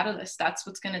that's the catalyst. That's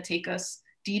what's going to take us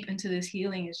deep into this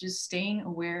healing, is just staying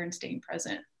aware and staying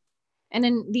present. And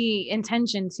then the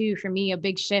intention too, for me, a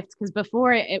big shift, because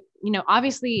before it,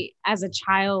 obviously as a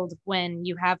child, when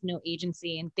you have no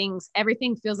agency and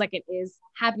everything feels like it is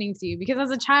happening to you, because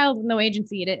as a child with no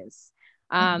agency, it is.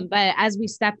 But as we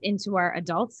step into our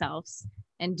adult selves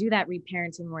and do that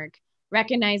reparenting work,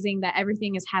 recognizing that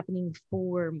everything is happening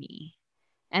for me.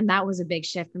 And that was a big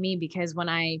shift for me, because when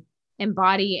I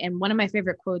embody, and one of my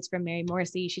favorite quotes from Mary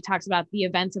Morrissey, she talks about the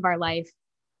events of our life.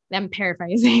 I'm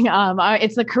paraphrasing.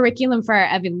 It's the curriculum for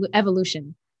our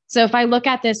evolution. So if I look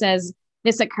at this as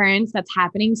this occurrence that's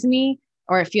happening to me,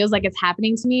 or it feels like it's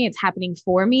happening to me, it's happening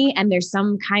for me, and there's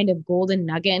some kind of golden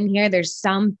nugget in here, there's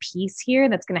some piece here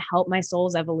that's going to help my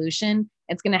soul's evolution.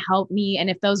 It's going to help me. And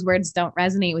if those words don't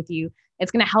resonate with you,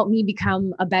 it's going to help me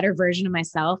become a better version of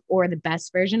myself, or the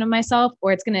best version of myself,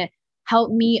 or it's going to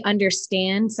help me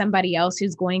understand somebody else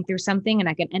who's going through something, and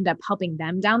I can end up helping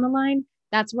them down the line.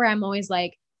 That's where I'm always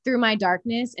like, through my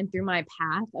darkness and through my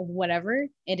path of whatever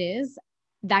it is,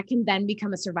 that can then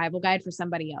become a survival guide for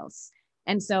somebody else.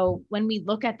 And so when we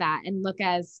look at that and look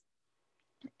as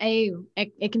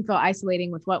it can feel isolating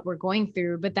with what we're going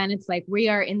through, but then it's like we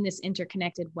are in this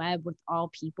interconnected web with all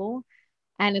people.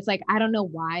 And it's like, I don't know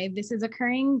why this is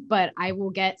occurring, but I will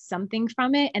get something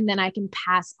from it. And then I can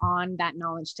pass on that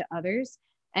knowledge to others.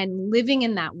 And living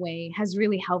in that way has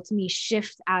really helped me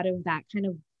shift out of that kind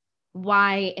of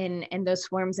why and those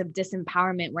forms of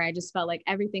disempowerment, where I just felt like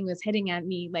everything was hitting at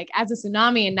me like as a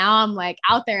tsunami. And now I'm like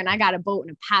out there and I got a boat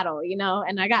and a paddle,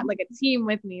 and I got like a team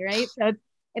with me, right? So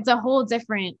it's a whole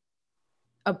different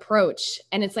approach.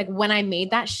 And it's like when I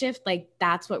made that shift, like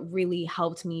that's what really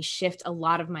helped me shift a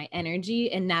lot of my energy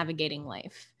in navigating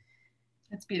life.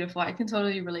 That's beautiful. I can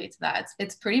totally relate to that.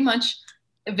 It's pretty much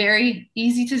very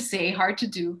easy to say, hard to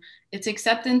do. It's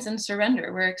acceptance and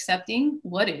surrender. We're accepting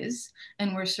what is,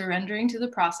 and we're surrendering to the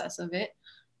process of it.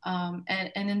 And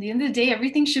in the end of the day,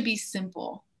 everything should be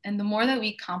simple. And the more that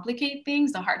we complicate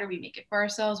things, the harder we make it for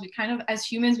ourselves. We kind of, as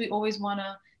humans, we always want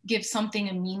to give something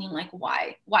a meaning, like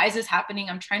why is this happening?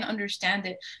 I'm trying to understand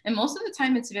it. And most of the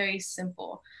time it's very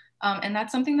simple. And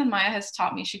that's something that Maya has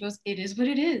taught me. She goes, it is what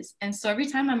it is. And so every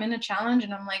time I'm in a challenge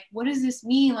and I'm like, what does this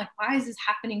mean? Like, why is this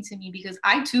happening to me? Because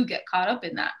I too get caught up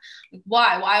in that. Like,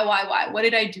 why? What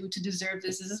did I do to deserve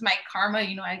this? Is this my karma?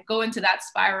 I go into that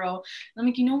spiral. And I'm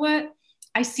like, you know what?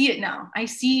 I see it now. I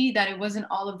see that it wasn't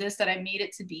all of this that I made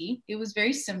it to be. It was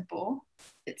very simple.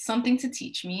 It's something to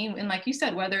teach me. And like you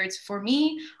said, whether it's for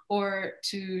me or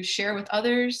to share with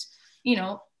others, we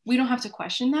don't have to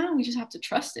question that. We just have to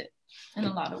trust it. in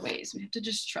a lot of ways. We have to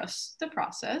just trust the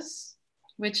process,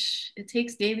 which it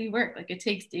takes daily work. Like it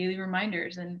takes daily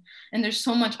reminders, and there's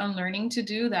so much unlearning to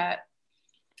do that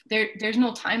there's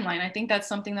no timeline. I think that's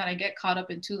something that I get caught up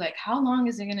into. Like, how long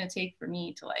is it going to take for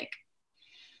me to like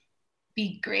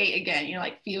be great again, you know,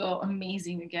 like feel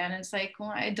amazing again? And it's like,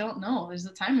 well, I don't know. There's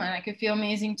a timeline. I could feel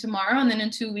amazing tomorrow, and then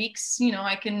in 2 weeks, you know,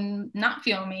 I can not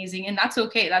feel amazing, and that's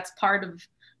okay. That's part of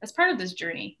this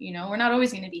journey. You know, we're not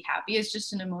always going to be happy. It's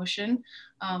just an emotion.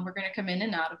 We're going to come in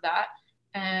and out of that.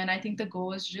 And I think the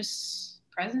goal is just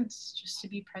presence, just to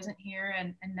be present here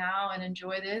and now, and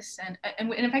enjoy this. And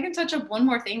if I can touch up one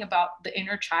more thing about the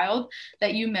inner child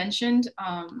that you mentioned,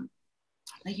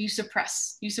 like you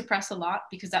suppress a lot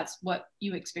because that's what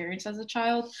you experience as a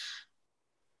child.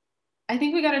 I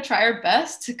think we got to try our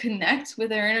best to connect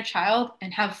with our inner child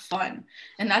and have fun.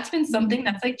 And that's been something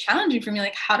that's like challenging for me.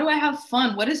 Like, how do I have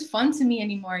fun? What is fun to me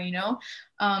anymore? You know?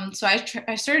 So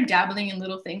I started dabbling in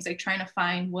little things, like trying to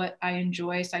find what I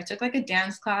enjoy. So I took like a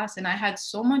dance class, and I had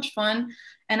so much fun.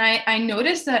 And I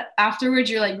noticed that afterwards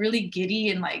you're like really giddy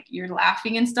and like you're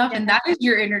laughing and stuff. And that is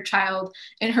your inner child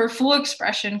in her full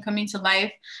expression coming to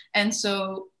life. And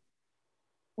so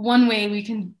one way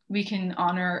we can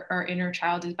honor our inner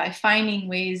child is by finding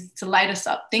ways to light us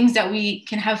up, things that we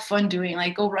can have fun doing,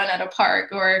 like go run at a park,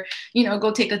 or, you know,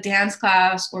 go take a dance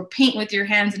class, or paint with your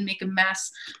hands and make a mess.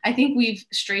 I think we've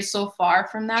strayed so far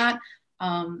from that,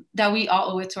 that we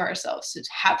all owe it to ourselves to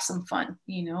have some fun.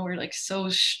 You know, we're like so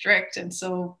strict and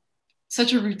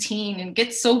such a routine, and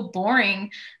gets so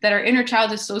boring that our inner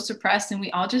child is so suppressed, and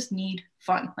we all just need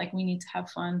fun. Like, we need to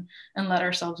have fun and let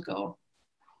ourselves go.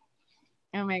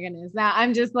 Oh my goodness. Now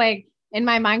I'm just like in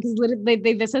my mind, because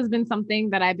literally this has been something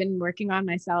that I've been working on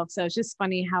myself. So it's just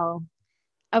funny how,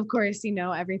 of course, you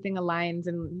know, everything aligns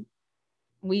and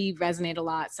we resonate a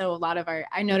lot. So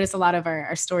I notice a lot of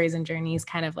our stories and journeys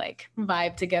kind of like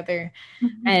vibe together.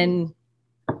 Mm-hmm. And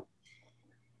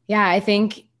yeah, I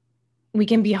think we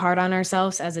can be hard on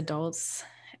ourselves as adults.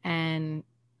 And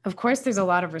of course, there's a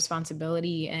lot of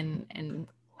responsibility and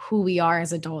who we are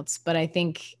as adults. But I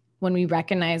think when we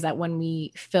recognize that, when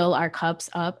we fill our cups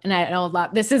up, and I know a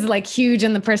lot, this is like huge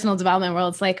in the personal development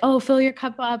world. It's like, oh, fill your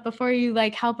cup up before you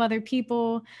like help other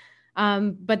people.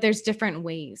 But there's different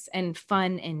ways, and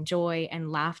fun and joy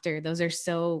and laughter. Those are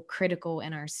so critical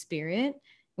in our spirit.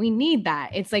 We need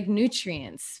that. It's like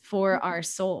nutrients for our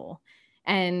soul.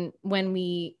 And when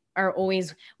we are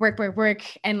always work,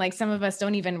 and like some of us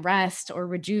don't even rest or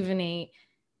rejuvenate,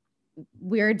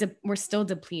 we're still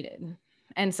depleted.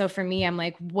 And so for me, I'm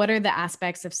like, what are the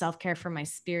aspects of self-care for my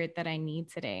spirit that I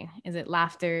need today? Is it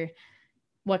laughter?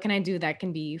 What can I do that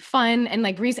can be fun? And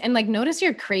like, notice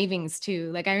your cravings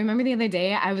too. Like, I remember the other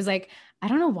day, I was like, I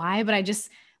don't know why, but I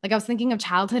was thinking of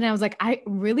childhood, and I was like, I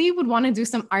really would want to do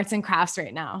some arts and crafts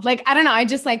right now. Like, I don't know. I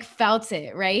just like felt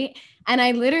it. Right. And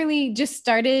I literally just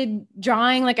started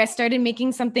drawing. Like, I started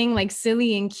making something like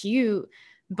silly and cute,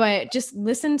 but just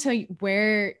listen to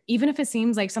where, even if it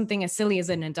seems like something as silly as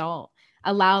an adult,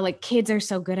 allow, like, kids are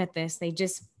so good at this.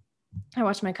 I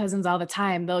watch my cousins all the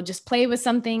time. They'll just play with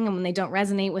something, and when they don't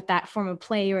resonate with that form of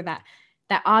play or that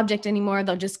object anymore,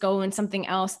 they'll just go in something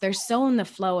else. They're so in the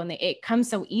flow, and it comes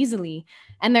so easily.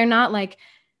 And they're not like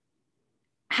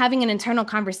having an internal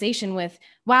conversation with,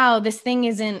 wow, this thing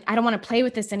I don't want to play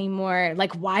with this anymore.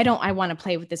 Like, why don't I want to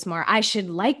play with this more? I should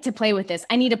like to play with this.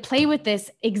 I need to play with this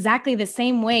exactly the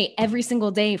same way every single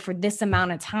day for this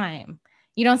amount of time.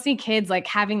 You don't see kids like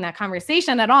having that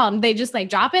conversation at all. They just like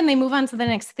drop in, they move on to the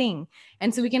next thing.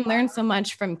 And so we can learn so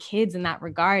much from kids in that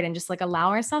regard, and just like allow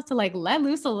ourselves to like let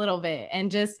loose a little bit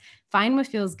and just find what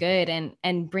feels good,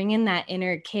 and bring in that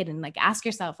inner kid, and like ask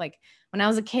yourself, like, when I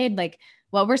was a kid, like,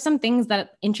 what were some things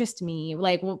that interest me?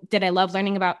 Like, did I love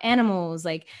learning about animals?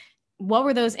 Like, what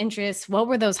were those interests? What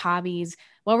were those hobbies?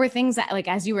 What were things that, like,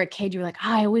 as you were a kid, you were like,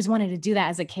 oh, I always wanted to do that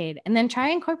as a kid. And then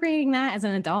try incorporating that as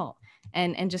an adult.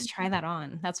 And just try that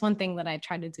on. That's one thing that I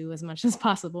try to do as much as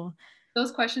possible.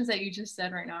 Those questions that you just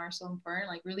said right now are so important.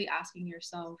 Like, really asking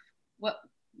yourself, what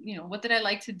did I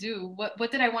like to do?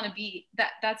 What did I want to be?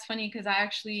 That's funny, because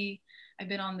I've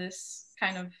been on this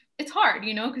kind of, it's hard,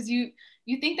 because you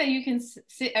think that you can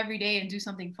sit every day and do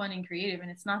something fun and creative,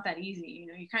 and it's not that easy.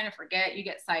 You kind of forget, you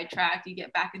get sidetracked, you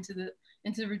get back into the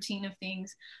routine of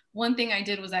things. One thing I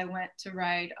did was I went to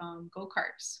ride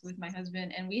go-karts with my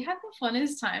husband, and we had the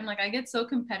funnest time. Like, I get so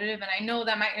competitive, and I know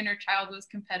that my inner child was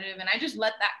competitive, and I just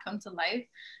let that come to life.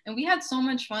 And we had so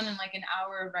much fun in like an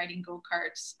hour of riding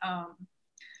go-karts.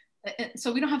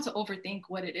 so we don't have to overthink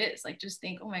what it is. Like, just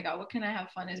think, oh my God, what can I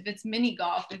have fun? If it's mini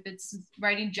golf, if it's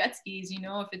riding jet skis,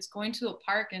 if it's going to a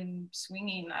park and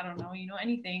swinging, I don't know,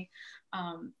 anything.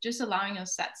 Just allowing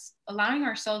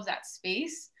ourselves that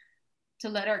space to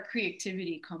let our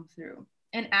creativity come through.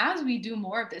 And as we do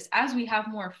more of this, as we have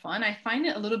more fun, I find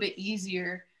it a little bit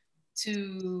easier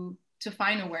to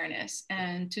find awareness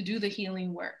and to do the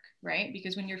healing work, right?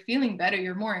 Because when you're feeling better,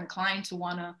 you're more inclined to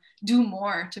want to do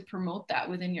more to promote that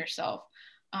within yourself.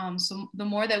 So the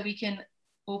more that we can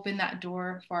open that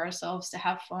door for ourselves to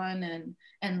have fun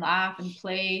and laugh and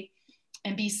play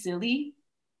and be silly,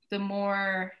 the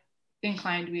more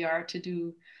inclined we are to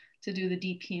do the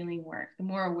deep healing work, the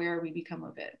more aware we become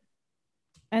of it.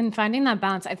 And finding that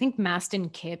balance, I think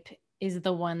Mastin Kipp is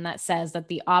the one that says that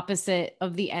the opposite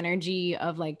of the energy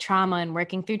of like trauma and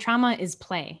working through trauma is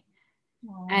play.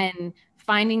 Aww. And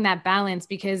finding that balance,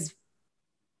 because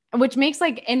which makes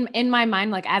like in my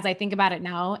mind, like as I think about it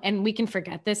now, and we can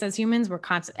forget this as humans,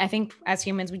 I think as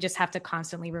humans, we just have to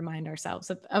constantly remind ourselves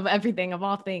of everything, of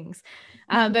all things.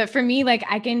 But for me, like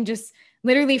I can just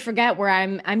literally forget where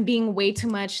I'm being way too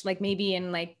much, like maybe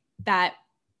in like that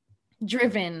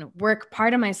driven work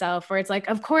part of myself where it's like,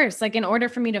 of course, like in order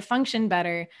for me to function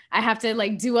better, I have to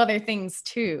like do other things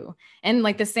too. And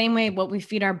like the same way what we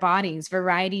feed our bodies,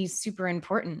 variety is super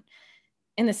important.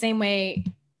 In the same way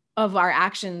of our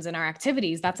actions and our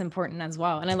activities, that's important as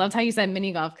well. And I loved how you said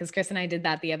mini golf, because Chris and I did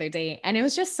that the other day and it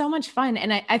was just so much fun.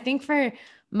 And I think for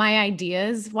my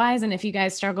ideas wise, and if you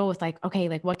guys struggle with like, okay,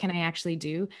 like what can I actually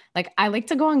do? Like I like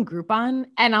to go on Groupon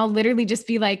and I'll literally just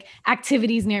be like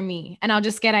activities near me and I'll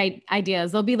just get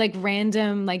ideas. There'll be like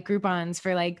random like Groupons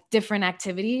for like different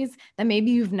activities that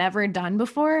maybe you've never done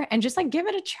before, and just like give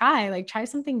it a try, like try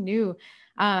something new.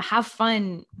 Have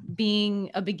fun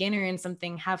being a beginner in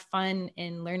something, have fun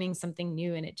in learning something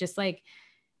new. And it just like,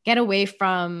 get away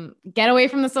from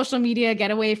the social media,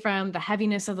 get away from the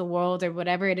heaviness of the world or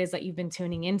whatever it is that you've been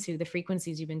tuning into, the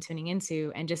frequencies you've been tuning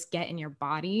into, and just get in your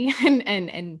body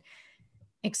and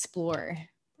explore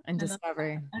and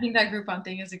discover. I think that Groupon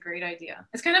thing is a great idea.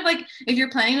 It's kind of like if you're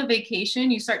planning a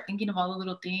vacation, you start thinking of all the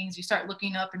little things, you start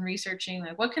looking up and researching,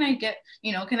 like, what can I get?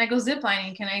 Can I go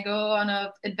ziplining? Can I go on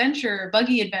a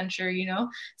buggy adventure?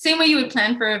 Same way you would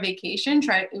plan for a vacation,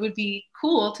 it would be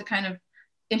cool to kind of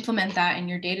implement that in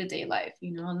your day-to-day life,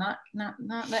 not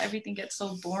let everything get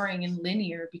so boring and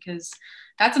linear, because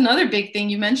that's another big thing.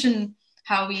 You mentioned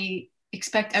how we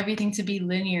expect everything to be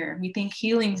linear. We think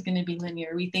healing is going to be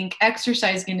linear. We think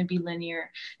exercise is going to be linear.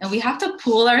 And we have to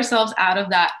pull ourselves out of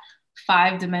that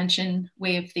 5-dimension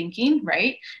way of thinking,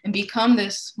 right? And become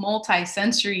this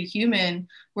multi-sensory human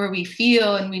where we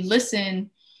feel and we listen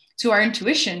to our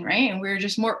intuition, right? And we're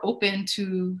just more open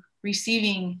to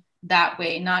receiving that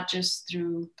way, not just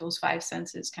through those 5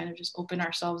 senses, kind of just open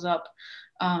ourselves up,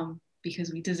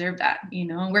 because we deserve that,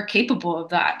 and we're capable of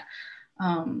that.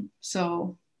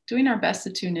 So doing our best to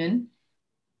tune in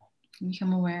and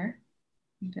become aware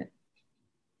of it.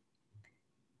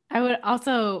 I would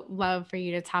also love for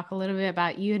you to talk a little bit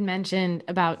about, you had mentioned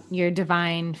about your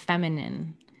divine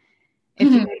feminine.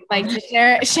 If you would like to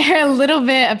share a little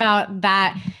bit about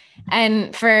that.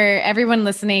 And for everyone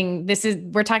listening,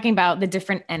 we're talking about the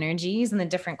different energies and the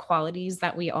different qualities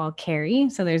that we all carry.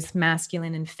 So there's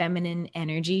masculine and feminine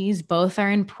energies. Both are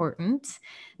important,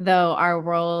 though our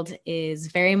world is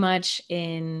very much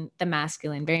in the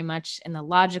masculine, very much in the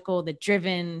logical, the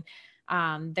driven.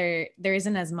 There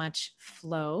isn't as much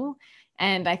flow.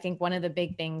 And I think one of the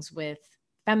big things with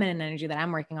feminine energy that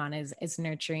I'm working on is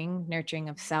nurturing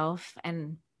of self.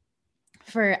 And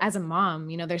as a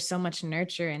mom, there's so much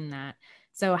nurture in that.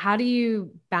 So how do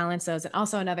you balance those? And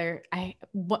also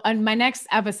on my next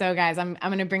episode, guys, I'm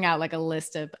going to bring out like a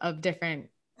list of different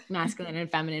masculine and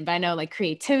feminine, but I know like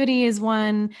creativity is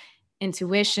one,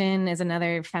 intuition is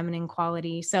another feminine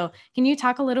quality. So can you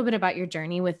talk a little bit about your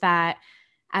journey with that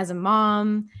as a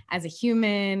mom, as a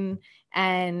human,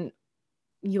 and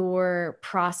your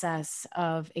process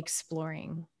of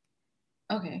exploring?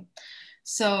 Okay.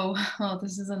 So,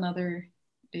 this is another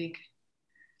big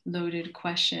loaded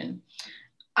question.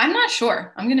 I'm not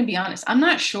sure. I'm going to be honest. I'm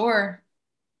not sure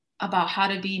about how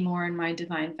to be more in my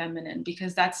divine feminine,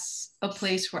 because that's a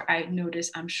place where I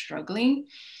notice I'm struggling.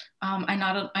 I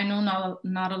know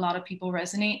not a lot of people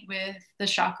resonate with the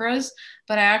chakras,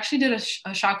 but I actually did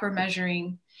a chakra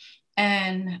measuring,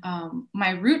 and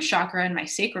my root chakra and my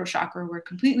sacral chakra were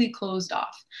completely closed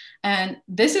off. And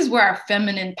this is where our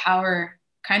feminine power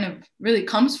kind of really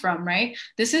comes from, right?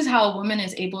 This is how a woman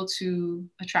is able to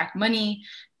attract money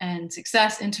and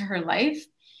success into her life.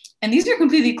 And these are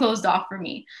completely closed off for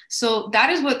me. So that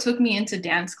is what took me into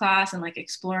dance class and like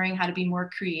exploring how to be more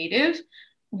creative,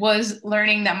 was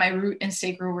learning that my root and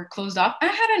sacral were closed off. I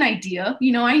had an idea,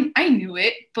 you know, I knew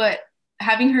it, but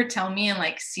having her tell me and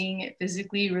like seeing it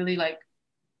physically really like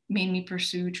made me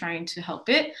pursue trying to help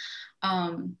it.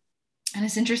 And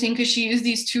it's interesting because she used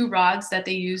these two rods that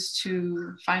they use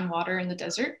to find water in the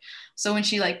desert. So when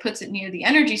she like puts it near the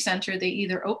energy center, they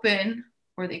either open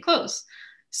or they close.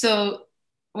 So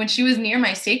when she was near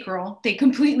my sacral, they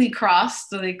completely crossed,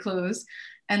 so they closed.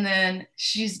 And then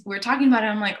we're talking about it.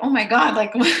 I'm like, oh my God,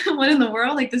 like what in the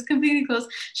world? Like this completely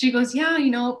closed. She goes, yeah, you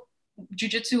know,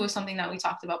 jujitsu was something that we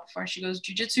talked about before. She goes,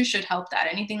 jujitsu should help that.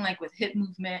 Anything like with hip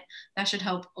movement, that should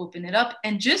help open it up.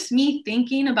 And just me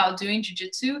thinking about doing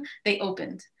jujitsu, they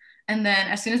opened. And then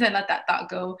as soon as I let that thought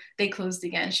go, they closed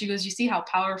again. She goes, you see how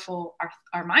powerful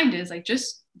our mind is? Like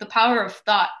just the power of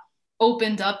thought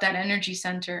opened up that energy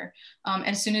center.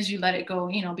 As soon as you let it go,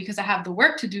 you know, because I have the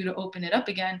work to do to open it up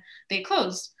again, they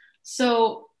closed.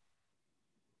 So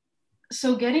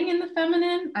getting in the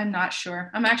feminine, I'm not sure.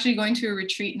 I'm actually going to a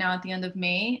retreat now at the end of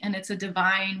May, and it's a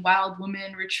divine wild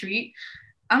woman retreat.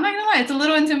 I'm not gonna lie, it's a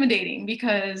little intimidating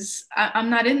because I'm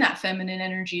not in that feminine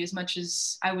energy as much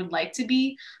as I would like to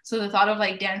be. So the thought of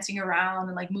like dancing around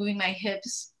and like moving my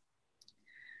hips,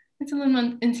 it's a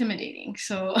little intimidating.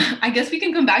 So I guess we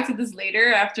can come back to this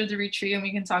later after the retreat and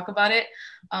we can talk about it.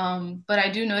 But I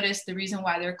do notice the reason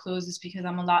why they're closed is because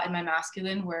I'm a lot in my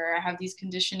masculine, where I have these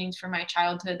conditionings from my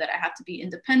childhood that I have to be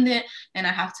independent and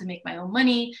I have to make my own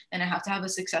money and I have to have a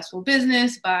successful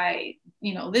business by,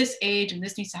 you know, this age, and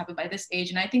this needs to happen by this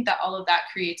age. And I think that all of that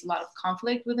creates a lot of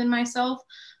conflict within myself.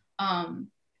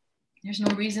 There's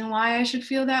no reason why I should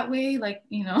feel that way. Like,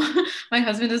 you know, my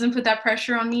husband doesn't put that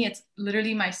pressure on me. It's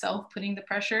literally myself putting the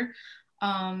pressure.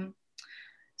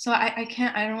 So I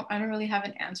can't, I don't really have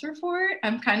an answer for it.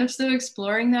 I'm kind of still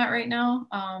exploring that right now,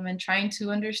 and trying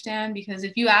to understand, because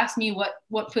if you ask me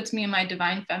what puts me in my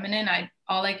divine feminine,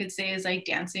 all I could say is like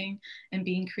dancing and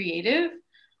being creative,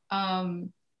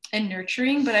 and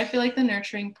nurturing. But I feel like the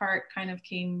nurturing part kind of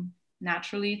came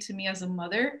naturally to me as a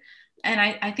mother. And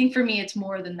I think for me, it's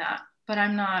more than that, but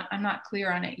I'm not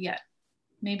clear on it yet.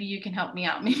 Maybe you can help me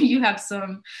out. Maybe you have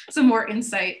some more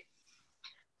insight.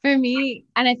 For me,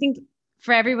 and I think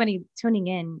for everybody tuning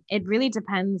in, it really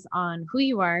depends on who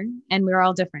you are, and we're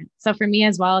all different. So for me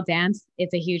as well, dance,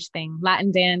 it's a huge thing.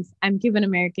 Latin dance, I'm Cuban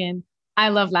American. I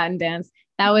love Latin dance.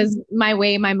 That was my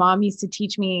way. My mom used to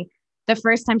teach me. The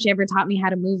first time she ever taught me how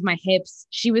to move my hips,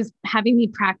 she was having me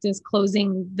practice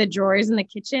closing the drawers in the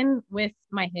kitchen with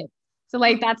my hips. So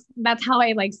like that's how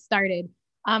I like started.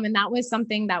 And that was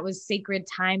something that was sacred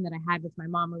time that I had with my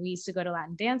mom, where we used to go to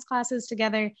Latin dance classes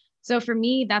together. So for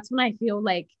me, that's when I feel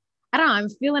like, I don't know, I'm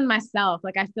feeling myself.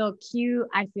 Like I feel cute.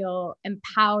 I feel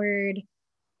empowered.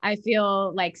 I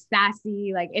feel like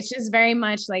sassy. Like it's just very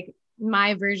much like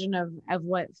my version of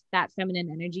what that feminine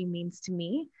energy means to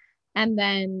me. And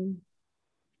then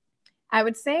I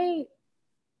would say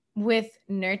with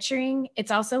nurturing,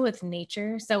 it's also with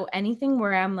nature. So anything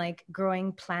where I'm like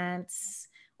growing plants,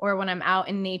 or when I'm out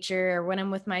in nature, or when I'm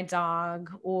with my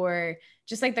dog, or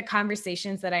just like the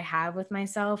conversations that I have with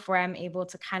myself, where I'm able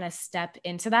to kind of step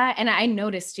into that. And I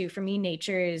noticed too, for me,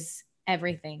 nature is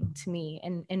everything to me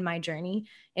in my journey.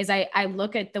 Is I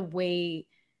look at the way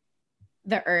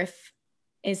the earth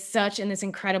is such in this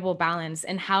incredible balance,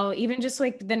 and how even just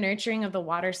like the nurturing of the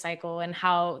water cycle, and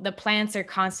how the plants are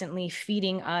constantly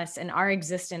feeding us, and our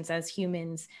existence as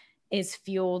humans is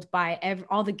fueled by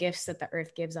all the gifts that the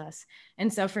earth gives us.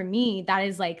 And so for me, that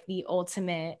is like the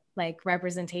ultimate like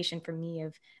representation for me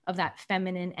of that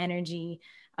feminine energy,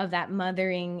 of that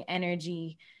mothering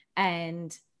energy.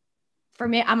 And for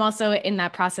me, I'm also in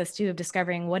that process too of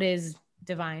discovering what is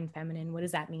divine feminine. What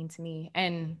does that mean to me?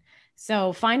 And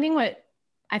so finding what,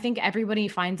 I think everybody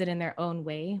finds it in their own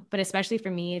way, but especially for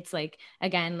me, it's like,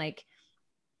 again, like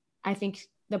I think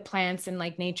the plants and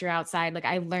like nature outside, like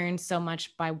I learned so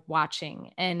much by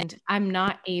watching, and I'm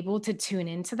not able to tune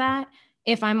into that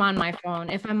if I'm on my phone,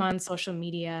 if I'm on social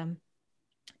media,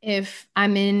 if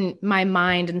I'm in my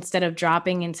mind instead of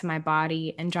dropping into my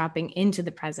body and dropping into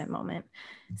the present moment.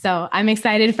 So I'm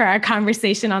excited for our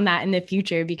conversation on that in the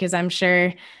future, because I'm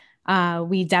sure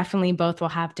we definitely both will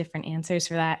have different answers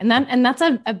for that. And that's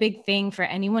a big thing for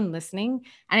anyone listening.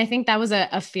 And I think that was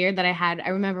a fear that I had. I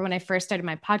remember when I first started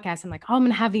my podcast, I'm like, oh, I'm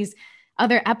going to have these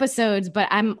other episodes, but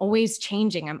I'm always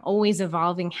changing. I'm always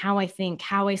evolving how I think,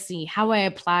 how I see, how I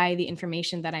apply the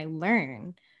information that I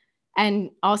learn. And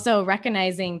also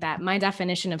recognizing that my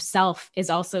definition of self is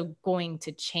also going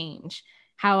to change.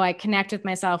 How I connect with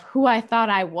myself, who I thought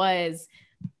I was,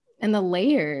 and the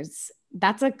layers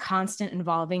that's a constant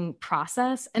evolving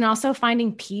process, and also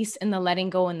finding peace in the letting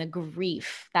go and the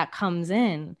grief that comes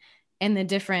in the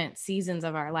different seasons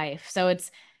of our life. So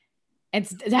it's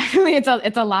definitely,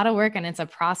 it's a lot of work, and it's a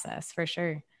process for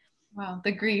sure. Wow,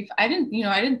 the grief. I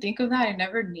didn't think of that. I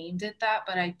never named it that,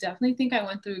 but I definitely think I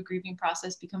went through a grieving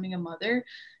process becoming a mother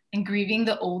and grieving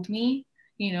the old me.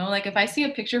 Like if I see a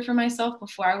picture for myself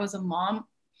before I was a mom,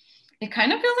 it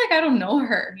kind of feels like I don't know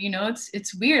her.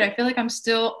 It's weird. I feel like I'm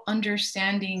still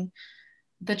understanding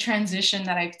the transition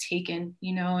that I've taken,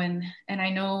 and I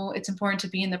know it's important to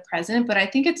be in the present, but I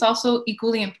think it's also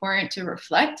equally important to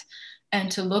reflect and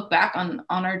to look back on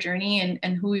our journey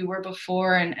and who we were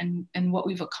before and what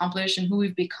we've accomplished and who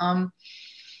we've become.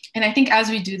 And I think as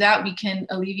we do that, we can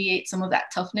alleviate some of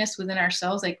that toughness within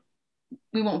ourselves. Like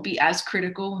we won't be as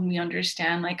critical when we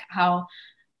understand like how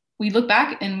we look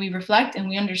back and we reflect and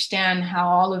we understand how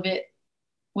all of it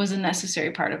was a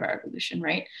necessary part of our evolution,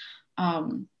 right?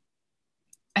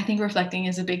 I think reflecting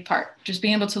is a big part. Just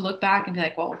being able to look back and be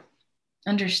like, well,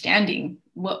 understanding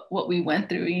what we went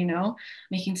through,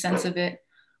 making sense of it.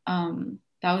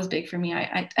 That was big for me.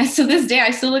 I so this day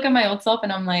I still look at my old self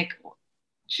and I'm like,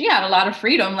 she had a lot of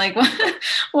freedom. Like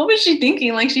what was she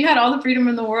thinking? Like she had all the freedom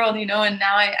in the world, and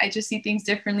now I just see things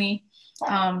differently.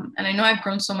 And I know I've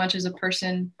grown so much as a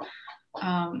person.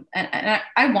 And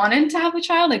I wanted to have a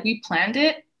child, like we planned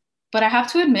it, but I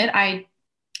have to admit, I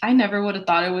never would have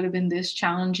thought it would have been this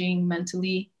challenging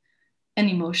mentally and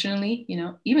emotionally,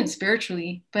 even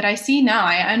spiritually. But I see now,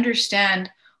 I understand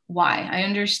why. I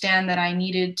understand that I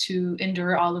needed to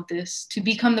endure all of this to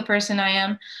become the person I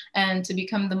am and to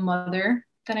become the mother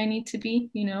that I need to be,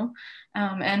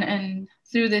 and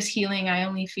through this healing, I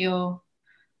only feel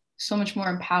so much more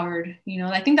empowered.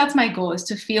 I think that's my goal, is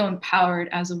to feel empowered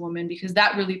as a woman, because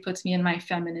that really puts me in my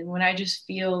feminine, when I just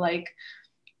feel like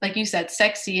you said,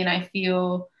 sexy, and I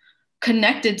feel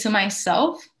connected to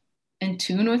myself, in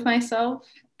tune with myself.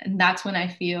 And that's when I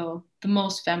feel the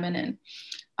most feminine.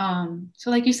 So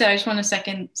like you said, I just want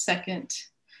to second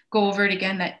go over it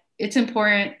again, that it's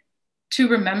important to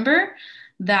remember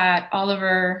that all of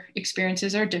our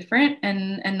experiences are different,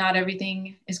 and not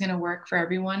everything is going to work for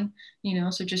everyone,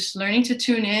 so just learning to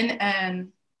tune in.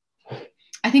 And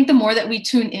I think the more that we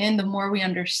tune in, the more we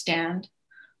understand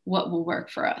what will work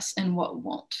for us and what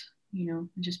won't,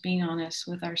 just being honest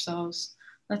with ourselves.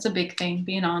 That's a big thing,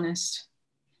 being honest.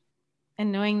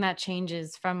 And knowing that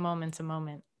changes from moment to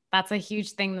moment. That's a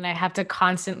huge thing that I have to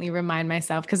constantly remind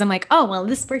myself, because I'm like, oh, well,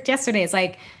 this worked yesterday. It's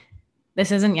like,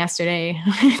 this isn't yesterday.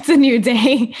 It's a new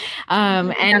day.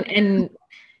 And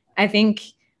I think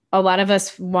a lot of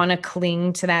us want to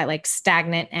cling to that like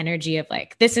stagnant energy of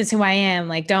like, this is who I am.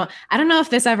 Like, I don't know if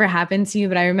this ever happened to you,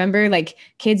 but I remember like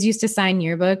kids used to sign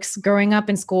yearbooks growing up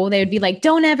in school. They would be like,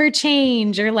 don't ever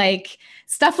change, or like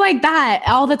stuff like that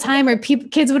all the time. Or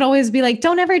kids would always be like,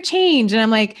 don't ever change. And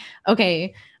I'm like,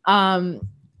 okay,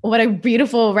 what a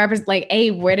beautiful like,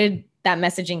 where did that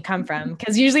messaging come from?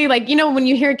 Because usually like, when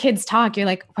you hear kids talk, you're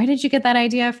like, where did you get that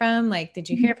idea from? Like, did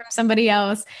you hear it from somebody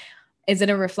else? Is it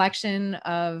a reflection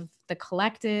of the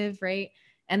collective, right?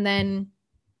 And then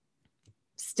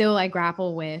still I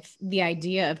grapple with the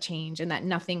idea of change, and that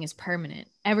nothing is permanent.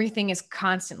 Everything is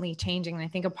constantly changing. And I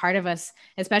think a part of us,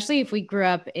 especially if we grew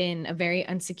up in a very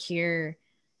insecure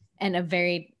and a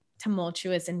very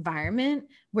tumultuous environment,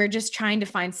 we're just trying to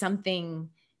find something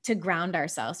to ground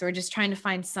ourselves. So we're just trying to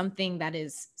find something that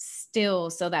is still,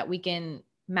 so that we can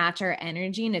match our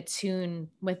energy and attune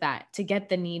with that to get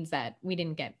the needs that we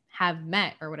didn't have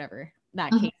met, or whatever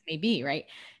that case may be. Right.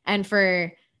 And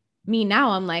for me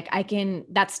now, I'm like,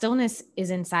 that stillness is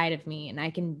inside of me, and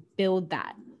I can build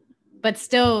that. But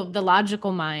still, the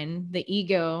logical mind, the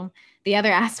ego, the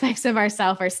other aspects of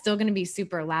ourself are still going to be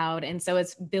super loud. And so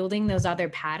it's building those other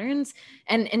patterns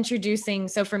and introducing.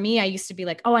 So for me, I used to be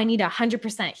like, oh, I need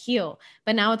 100% heal.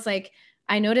 But now it's like,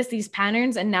 I notice these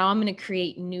patterns, and now I'm going to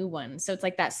create new ones. So it's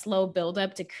like that slow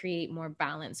buildup to create more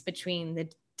balance between the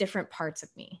different parts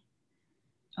of me.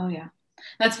 Oh, yeah.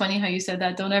 That's funny how you said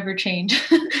that. Don't ever change.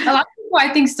 A lot of people, I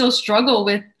think, still struggle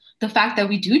with the fact that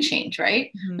we do change,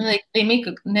 right? Mm-hmm. Like they make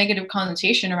a negative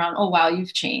connotation around, oh, wow,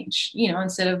 you've changed,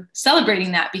 instead of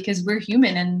celebrating that, because we're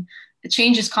human and the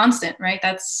change is constant, right?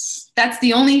 That's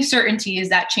the only certainty, is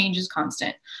that change is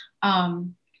constant.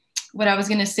 What I was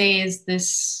going to say is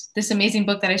this amazing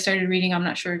book that I started reading. I'm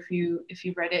not sure if you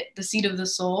read it, The Seat of the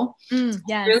Soul.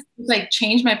 Yes. Really like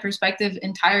changed my perspective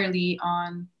entirely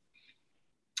on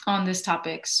this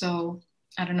topic. So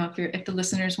I don't know if the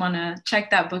listeners want to check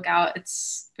that book out.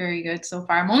 It's very good so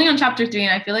far. I'm only on chapter 3,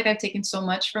 and I feel like I've taken so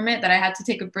much from it that I had to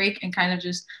take a break and kind of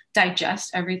just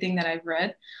digest everything that I've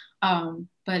read.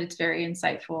 But it's very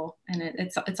insightful. And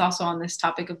it's also on this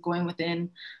topic of going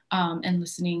within, and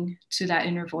listening to that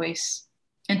inner voice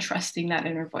and trusting that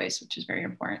inner voice, which is very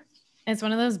important. It's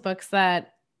one of those books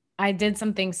that I did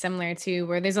something similar to,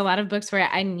 where there's a lot of books where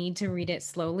I need to read it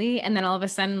slowly. And then all of a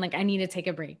sudden, like, I need to take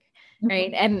a break.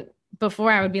 Right. And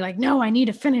before I would be like, no, I need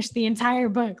to finish the entire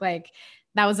book. Like,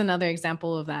 that was another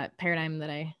example of that paradigm that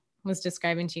I was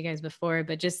describing to you guys before,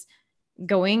 but just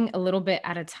going a little bit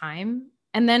at a time.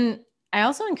 And then I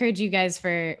also encourage you guys,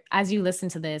 for, as you listen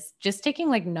to this, just taking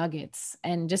like nuggets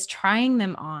and just trying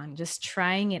them on, just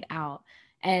trying it out,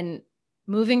 and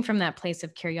moving from that place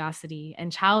of curiosity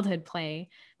and childhood play,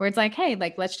 where it's like, hey,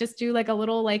 like, let's just do like a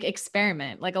little like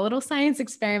experiment, like a little science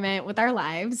experiment with our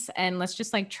lives. And let's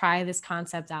just like try this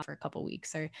concept out for a couple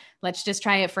weeks, or let's just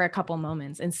try it for a couple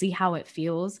moments and see how it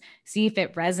feels, see if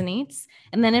it resonates.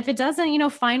 And then if it doesn't,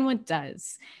 find what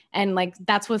does. And like,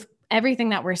 that's with everything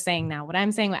that we're saying now, what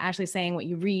I'm saying, what Ashley's saying, what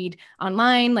you read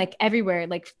online, like everywhere,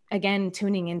 like, again,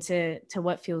 tuning into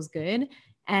what feels good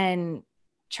and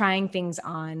trying things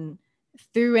on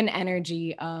through an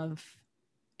energy of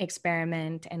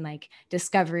experiment and like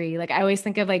discovery. Like, I always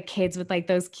think of like kids with like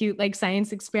those cute like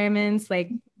science experiments, like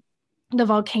the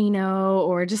volcano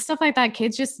or just stuff like that.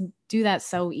 Kids just do that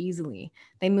so easily.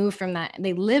 They move from that,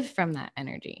 they live from that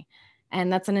energy.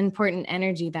 And that's an important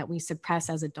energy that we suppress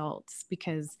as adults,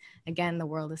 because again, the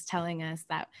world is telling us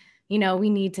that, we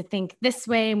need to think this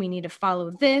way, we need to follow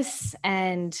this.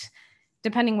 And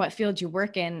depending what field you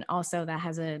work in, also that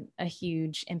has a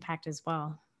huge impact as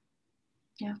well.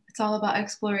 Yeah, it's all about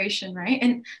exploration, right?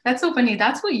 And that's so funny.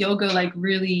 That's what yoga like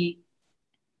really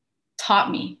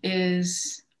taught me,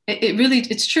 is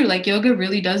it's true. Like, yoga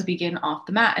really does begin off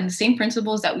the mat, and the same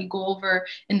principles that we go over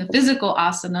in the physical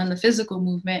asana and the physical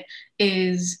movement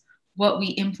is what we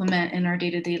implement in our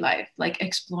day-to-day life, like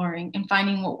exploring and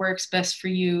finding what works best for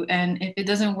you. And if it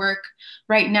doesn't work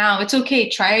right now, it's okay.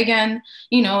 Try again,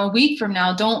 a week from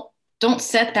now. Don't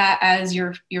set that as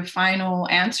your final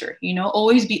answer.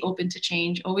 Always be open to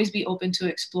change, always be open to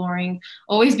exploring,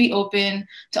 always be open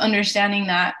to understanding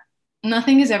that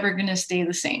nothing is ever going to stay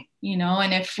the same,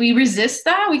 and if we resist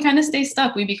that, we kind of stay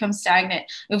stuck, we become stagnant.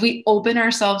 If we open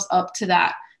ourselves up to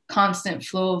that constant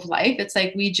flow of life, it's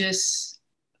like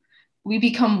we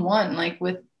become one, like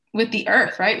with the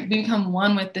earth, right? We become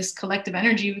one with this collective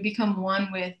energy. We become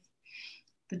one with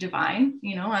the divine.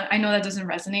 I know that doesn't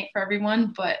resonate for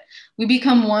everyone, but we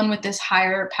become one with this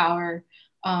higher power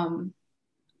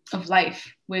of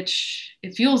life, which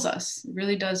it fuels us. It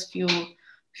really does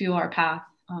fuel our path.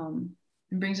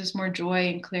 It brings us more joy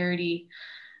and clarity.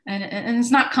 And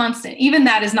it's not constant. Even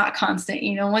that is not constant.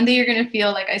 One day you're going to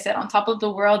feel, like I said, on top of the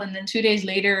world, and then 2 days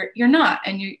later you're not.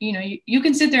 And you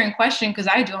can sit there and question, because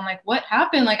I do. I'm like, what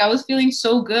happened? Like, I was feeling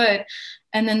so good.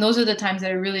 And then those are the times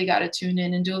that I really got to tune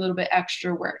in and do a little bit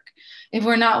extra work. If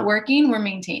we're not working, we're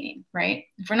maintaining, right?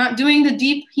 If we're not doing the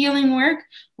deep healing work,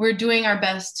 we're doing our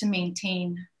best to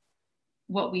maintain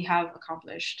what we have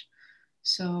accomplished.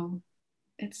 So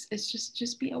it's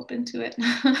just be open to it.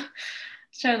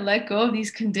 Try to let go of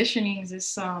these conditionings,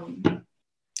 this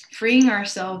freeing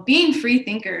ourselves, being free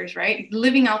thinkers, right?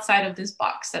 Living outside of this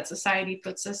box that society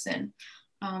puts us in,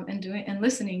 and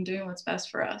listening, doing what's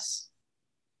best for us.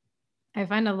 I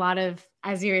find a lot of,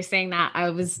 as you were saying that,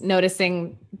 I was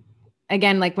noticing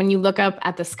again, like when you look up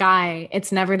at the sky,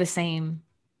 it's never the same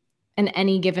in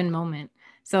any given moment.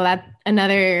 So that's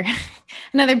another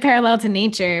parallel to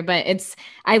nature, but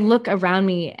I look around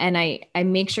me and I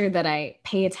make sure that I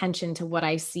pay attention to what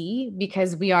I see,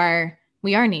 because we are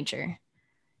nature.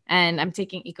 And I'm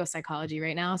taking eco-psychology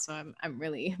right now, so I'm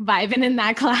really vibing in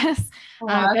that class.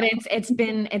 Wow. But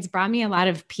it's brought me a lot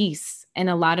of peace in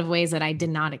a lot of ways that I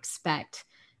did not expect.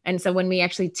 And so when we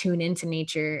actually tune into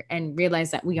nature and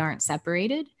realize that we aren't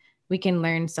separated, we can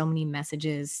learn so many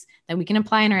messages that we can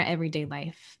apply in our everyday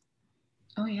life.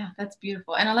 Oh yeah, that's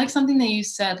beautiful. And I like something that you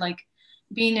said, like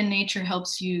being in nature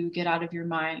helps you get out of your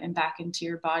mind and back into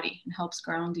your body and helps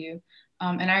ground you.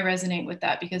 And I resonate with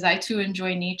that, because I too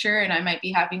enjoy nature, and I might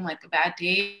be having like a bad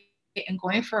day and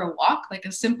going for a walk, like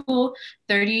a simple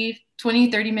 30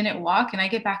 minute walk. And I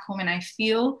get back home and I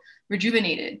feel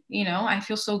rejuvenated. I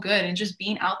feel so good. And just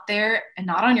being out there and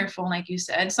not on your phone, like you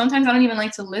said. Sometimes I don't even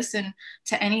like to listen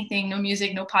to anything, no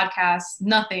music, no podcasts,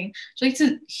 nothing. I like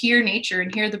to hear nature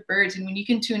and hear the birds. And when you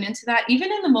can tune into that,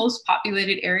 even in the most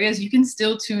populated areas, you can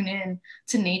still tune in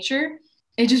to nature.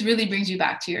 It just really brings you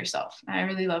back to yourself. And I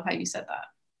really love how you said that.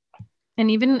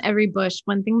 And even every bush,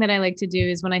 one thing that I like to do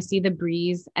is when I see the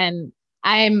breeze, and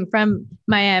I'm from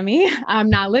Miami, I'm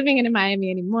not living in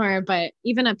Miami anymore, but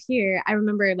even up here, I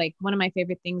remember like one of my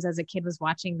favorite things as a kid was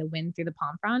watching the wind through the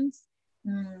palm fronds.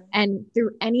 Mm. And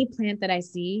through any plant that I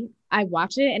see, I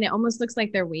watch it and it almost looks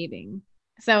like they're waving.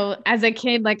 So as a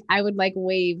kid, like I would like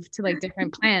wave to like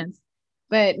different plants.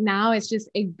 But now it's just,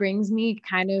 it brings me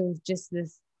kind of just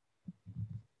this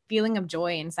feeling of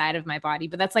joy inside of my body.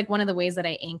 But that's like one of the ways that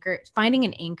I anchor, finding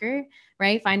an anchor,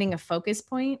 right? Finding a focus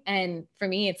point. And for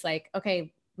me, it's like,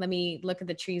 okay, let me look at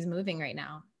the trees moving right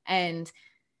now. And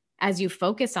as you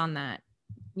focus on that,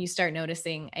 you start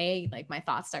noticing, like my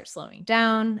thoughts start slowing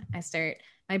down.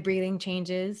 My breathing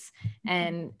changes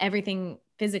and everything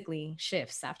physically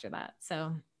shifts after that.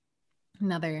 So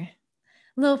another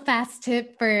little fast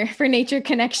tip for nature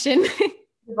connection.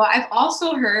 But I've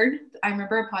also heard, I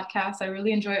remember a podcast, I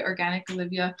really enjoy Organic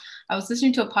Olivia. I was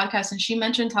listening to a podcast and she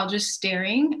mentioned how just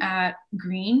staring at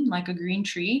green, like a green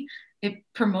tree, it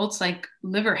promotes like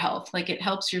liver health. Like it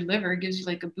helps your liver, gives you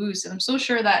like a boost. And I'm so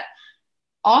sure that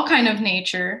all kind of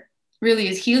nature really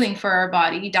is healing for our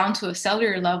body down to a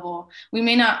cellular level. We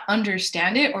may not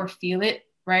understand it or feel it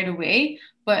right away,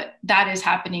 but that is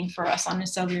happening for us on a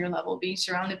cellular level, being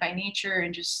surrounded by nature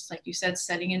and just like you said,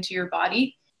 setting into your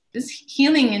body is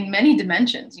healing in many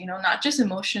dimensions, you know, not just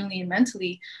emotionally and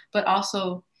mentally, but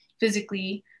also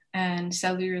physically and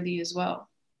cellularly as well.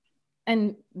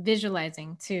 And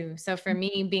visualizing too. So for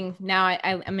me, being now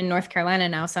I'm in North Carolina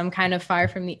now, so I'm kind of far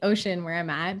from the ocean where I'm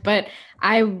at, but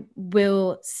I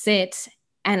will sit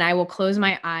and I will close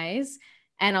my eyes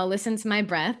and I'll listen to my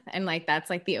breath. And like, that's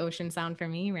like the ocean sound for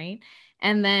me. Right.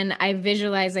 And then I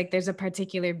visualize like there's a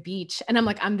particular beach and I'm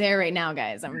like, I'm there right now,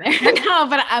 guys. I'm there now,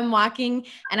 but I'm walking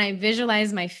and I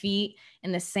visualize my feet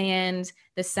in the sand,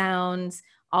 the sounds,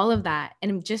 all of that.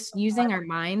 And just using our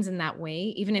minds in that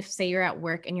way, even if say you're at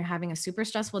work and you're having a super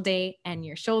stressful day and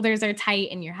your shoulders are tight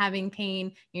and you're having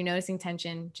pain, you're noticing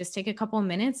tension, just take a couple of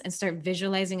minutes and start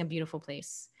visualizing a beautiful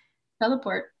place.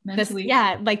 Teleport mentally.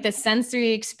 Yeah, like the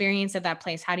sensory experience of that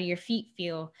place. How do your feet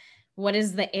feel? What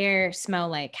does the air smell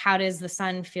like? How does the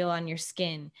sun feel on your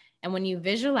skin? And when you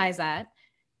visualize that,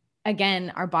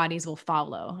 again, our bodies will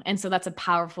follow. And so that's a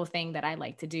powerful thing that I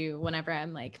like to do whenever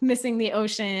I'm like missing the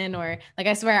ocean, or like,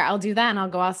 I swear I'll do that and I'll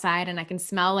go outside and I can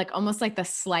smell like almost like the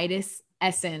slightest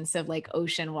essence of like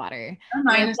ocean water.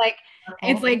 And it's like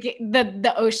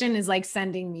the ocean is like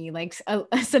sending me like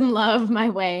some love my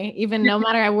way, even no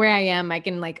matter where I am, I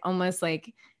can like almost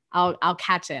like I'll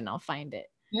catch it and I'll find it.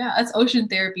 Yeah, that's ocean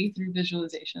therapy through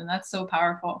visualization. That's so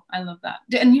powerful. I love that.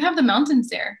 And you have the mountains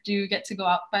there. Do you get to go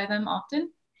out by them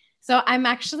often? So I'm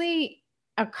actually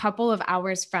a couple of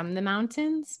hours from the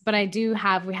mountains, but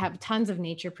we have tons of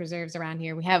nature preserves around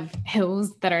here. We have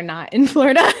hills that are not in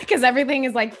Florida because everything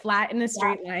is like flat in a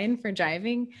straight line for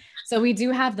driving. So we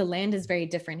do have, the land is very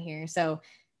different here. So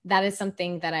that is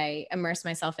something that I immerse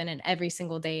myself in every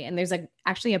single day. And there's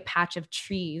actually a patch of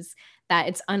trees that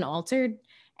it's unaltered.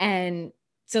 And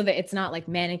so that it's not like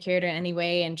manicured in any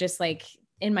way. And just like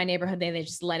in my neighborhood, they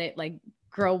just let it like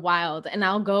grow wild. And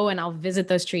I'll go and I'll visit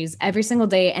those trees every single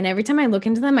day. And every time I look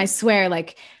into them, I swear,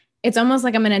 like, it's almost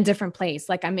like I'm in a different place.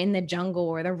 Like I'm in the jungle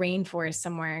or the rainforest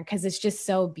somewhere, because it's just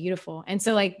so beautiful. And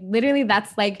so like, literally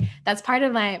that's part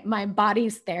of my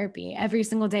body's therapy every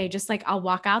single day. Just like I'll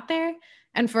walk out there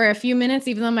and for a few minutes,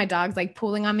 even though my dog's like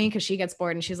pulling on me because she gets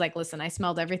bored and she's like, listen, I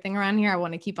smelled everything around here. I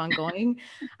want to keep on going.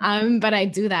 But I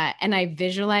do that and I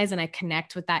visualize and I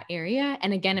connect with that area.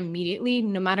 And again, immediately,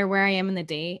 no matter where I am in the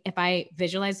day, if I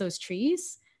visualize those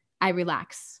trees, I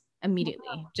relax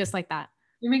immediately, just like that.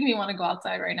 You're making me want to go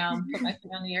outside right now and put my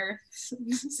feet on the earth,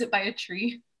 sit by a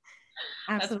tree.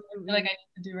 Absolutely. That's what I feel like I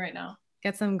need to do right now.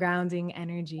 Get some grounding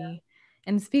energy. Yeah.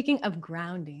 And speaking of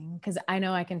grounding, because I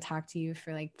know I can talk to you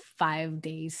for like 5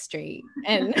 days straight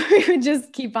and we would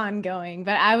just keep on going.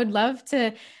 But I would love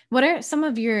to, what are some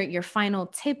of your final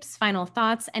tips, final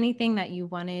thoughts, anything that you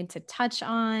wanted to touch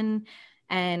on,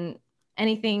 and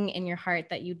anything in your heart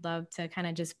that you'd love to kind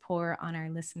of just pour on our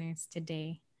listeners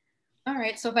today? All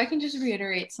right. So if I can just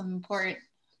reiterate some important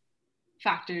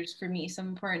factors for me, some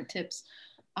important tips.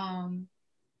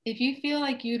 If you feel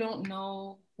like you don't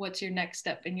know what's your next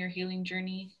step in your healing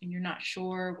journey and you're not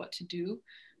sure what to do,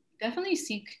 definitely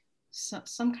seek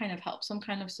some kind of help, some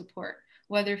kind of support.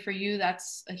 Whether for you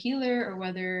that's a healer or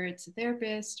whether it's a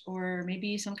therapist or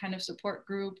maybe some kind of support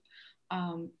group,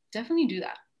 definitely do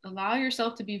that. Allow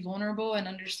yourself to be vulnerable and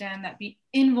understand that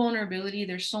in vulnerability,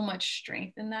 there's so much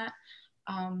strength in that.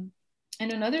 And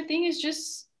another thing is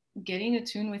just getting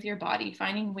attuned with your body,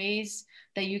 finding ways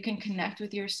that you can connect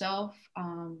with yourself,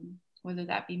 whether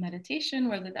that be meditation,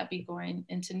 whether that be going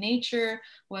into nature,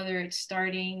 whether it's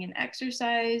starting an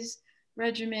exercise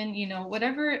regimen, you know,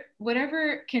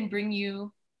 whatever can bring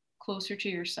you closer to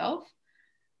yourself,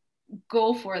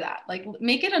 go for that. Like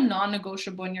make it a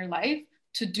non-negotiable in your life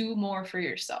to do more for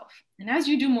yourself. And as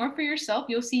you do more for yourself,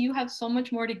 you'll see you have so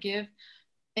much more to give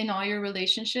in all your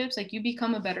relationships. Like, you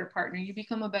become a better partner, you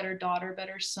become a better daughter,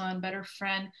 better son, better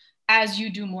friend as you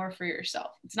do more for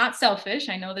yourself. It's not selfish.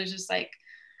 I know there's just like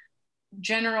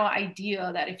general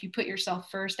idea that if you put yourself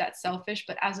first, that's selfish.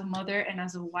 But as a mother and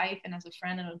as a wife and as a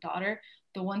friend and a daughter,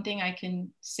 the one thing I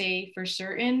can say for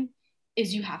certain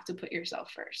is you have to put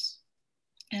yourself first.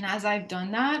 And as I've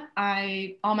done that,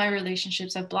 all my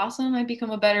relationships have blossomed. I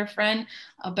become a better friend,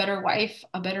 a better wife,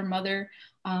 a better mother.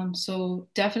 So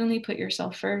definitely put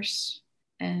yourself first.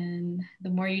 And the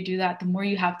more you do that, the more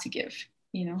you have to give,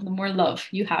 the more love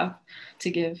you have to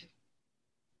give.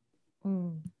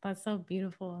 That's so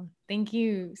beautiful. Thank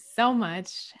you so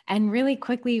much. And really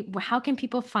quickly, how can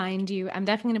people find you? I'm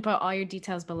definitely going to put all your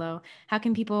details below. How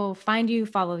can people find you,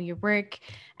 follow your work,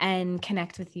 and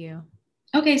connect with you?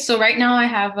 Okay, so right now I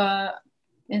have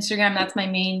Instagram. That's my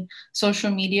main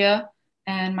social media.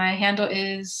 And my handle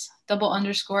is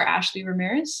 _Ashley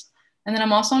Ramirez. And then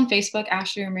I'm also on Facebook,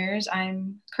 Ashley Ramirez.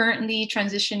 I'm currently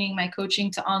transitioning my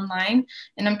coaching to online,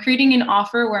 and I'm creating an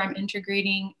offer where I'm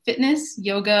integrating fitness,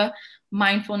 yoga,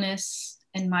 mindfulness,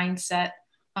 and mindset,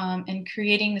 and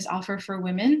creating this offer for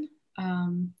women.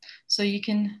 So you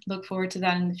can look forward to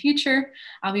that in the future.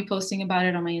 I'll be posting about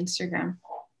it on my Instagram.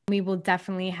 We will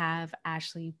definitely have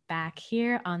Ashley back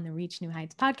here on the Reach New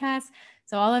Heights podcast.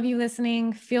 So all of you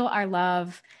listening, feel our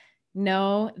love.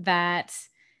 Know that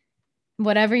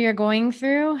whatever you're going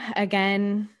through,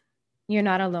 again, you're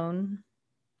not alone.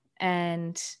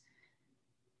 And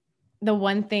the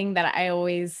one thing that I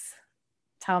always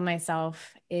tell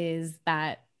myself is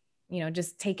that,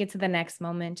 just take it to the next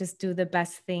moment. Just do the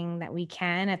best thing that we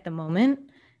can at the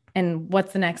moment. And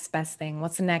what's the next best thing?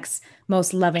 What's the next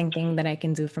most loving thing that I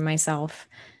can do for myself?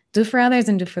 Do for others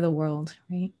and do for the world,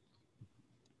 right?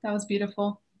 That was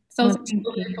beautiful. So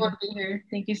beautiful to be here.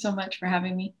 Thank you so much for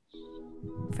having me.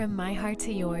 From my heart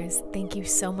to yours, thank you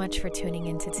so much for tuning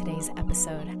into today's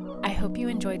episode. I hope you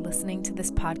enjoyed listening to this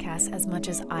podcast as much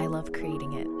as I love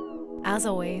creating it. As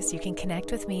always, you can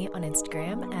connect with me on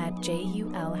Instagram at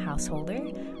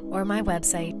JULHouseholder or my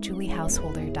website,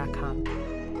 juliehouseholder.com.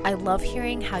 I love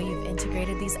hearing how you've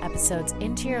integrated these episodes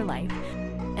into your life.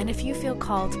 And if you feel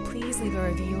called, please leave a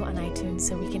review on iTunes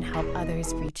so we can help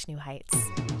others reach new heights.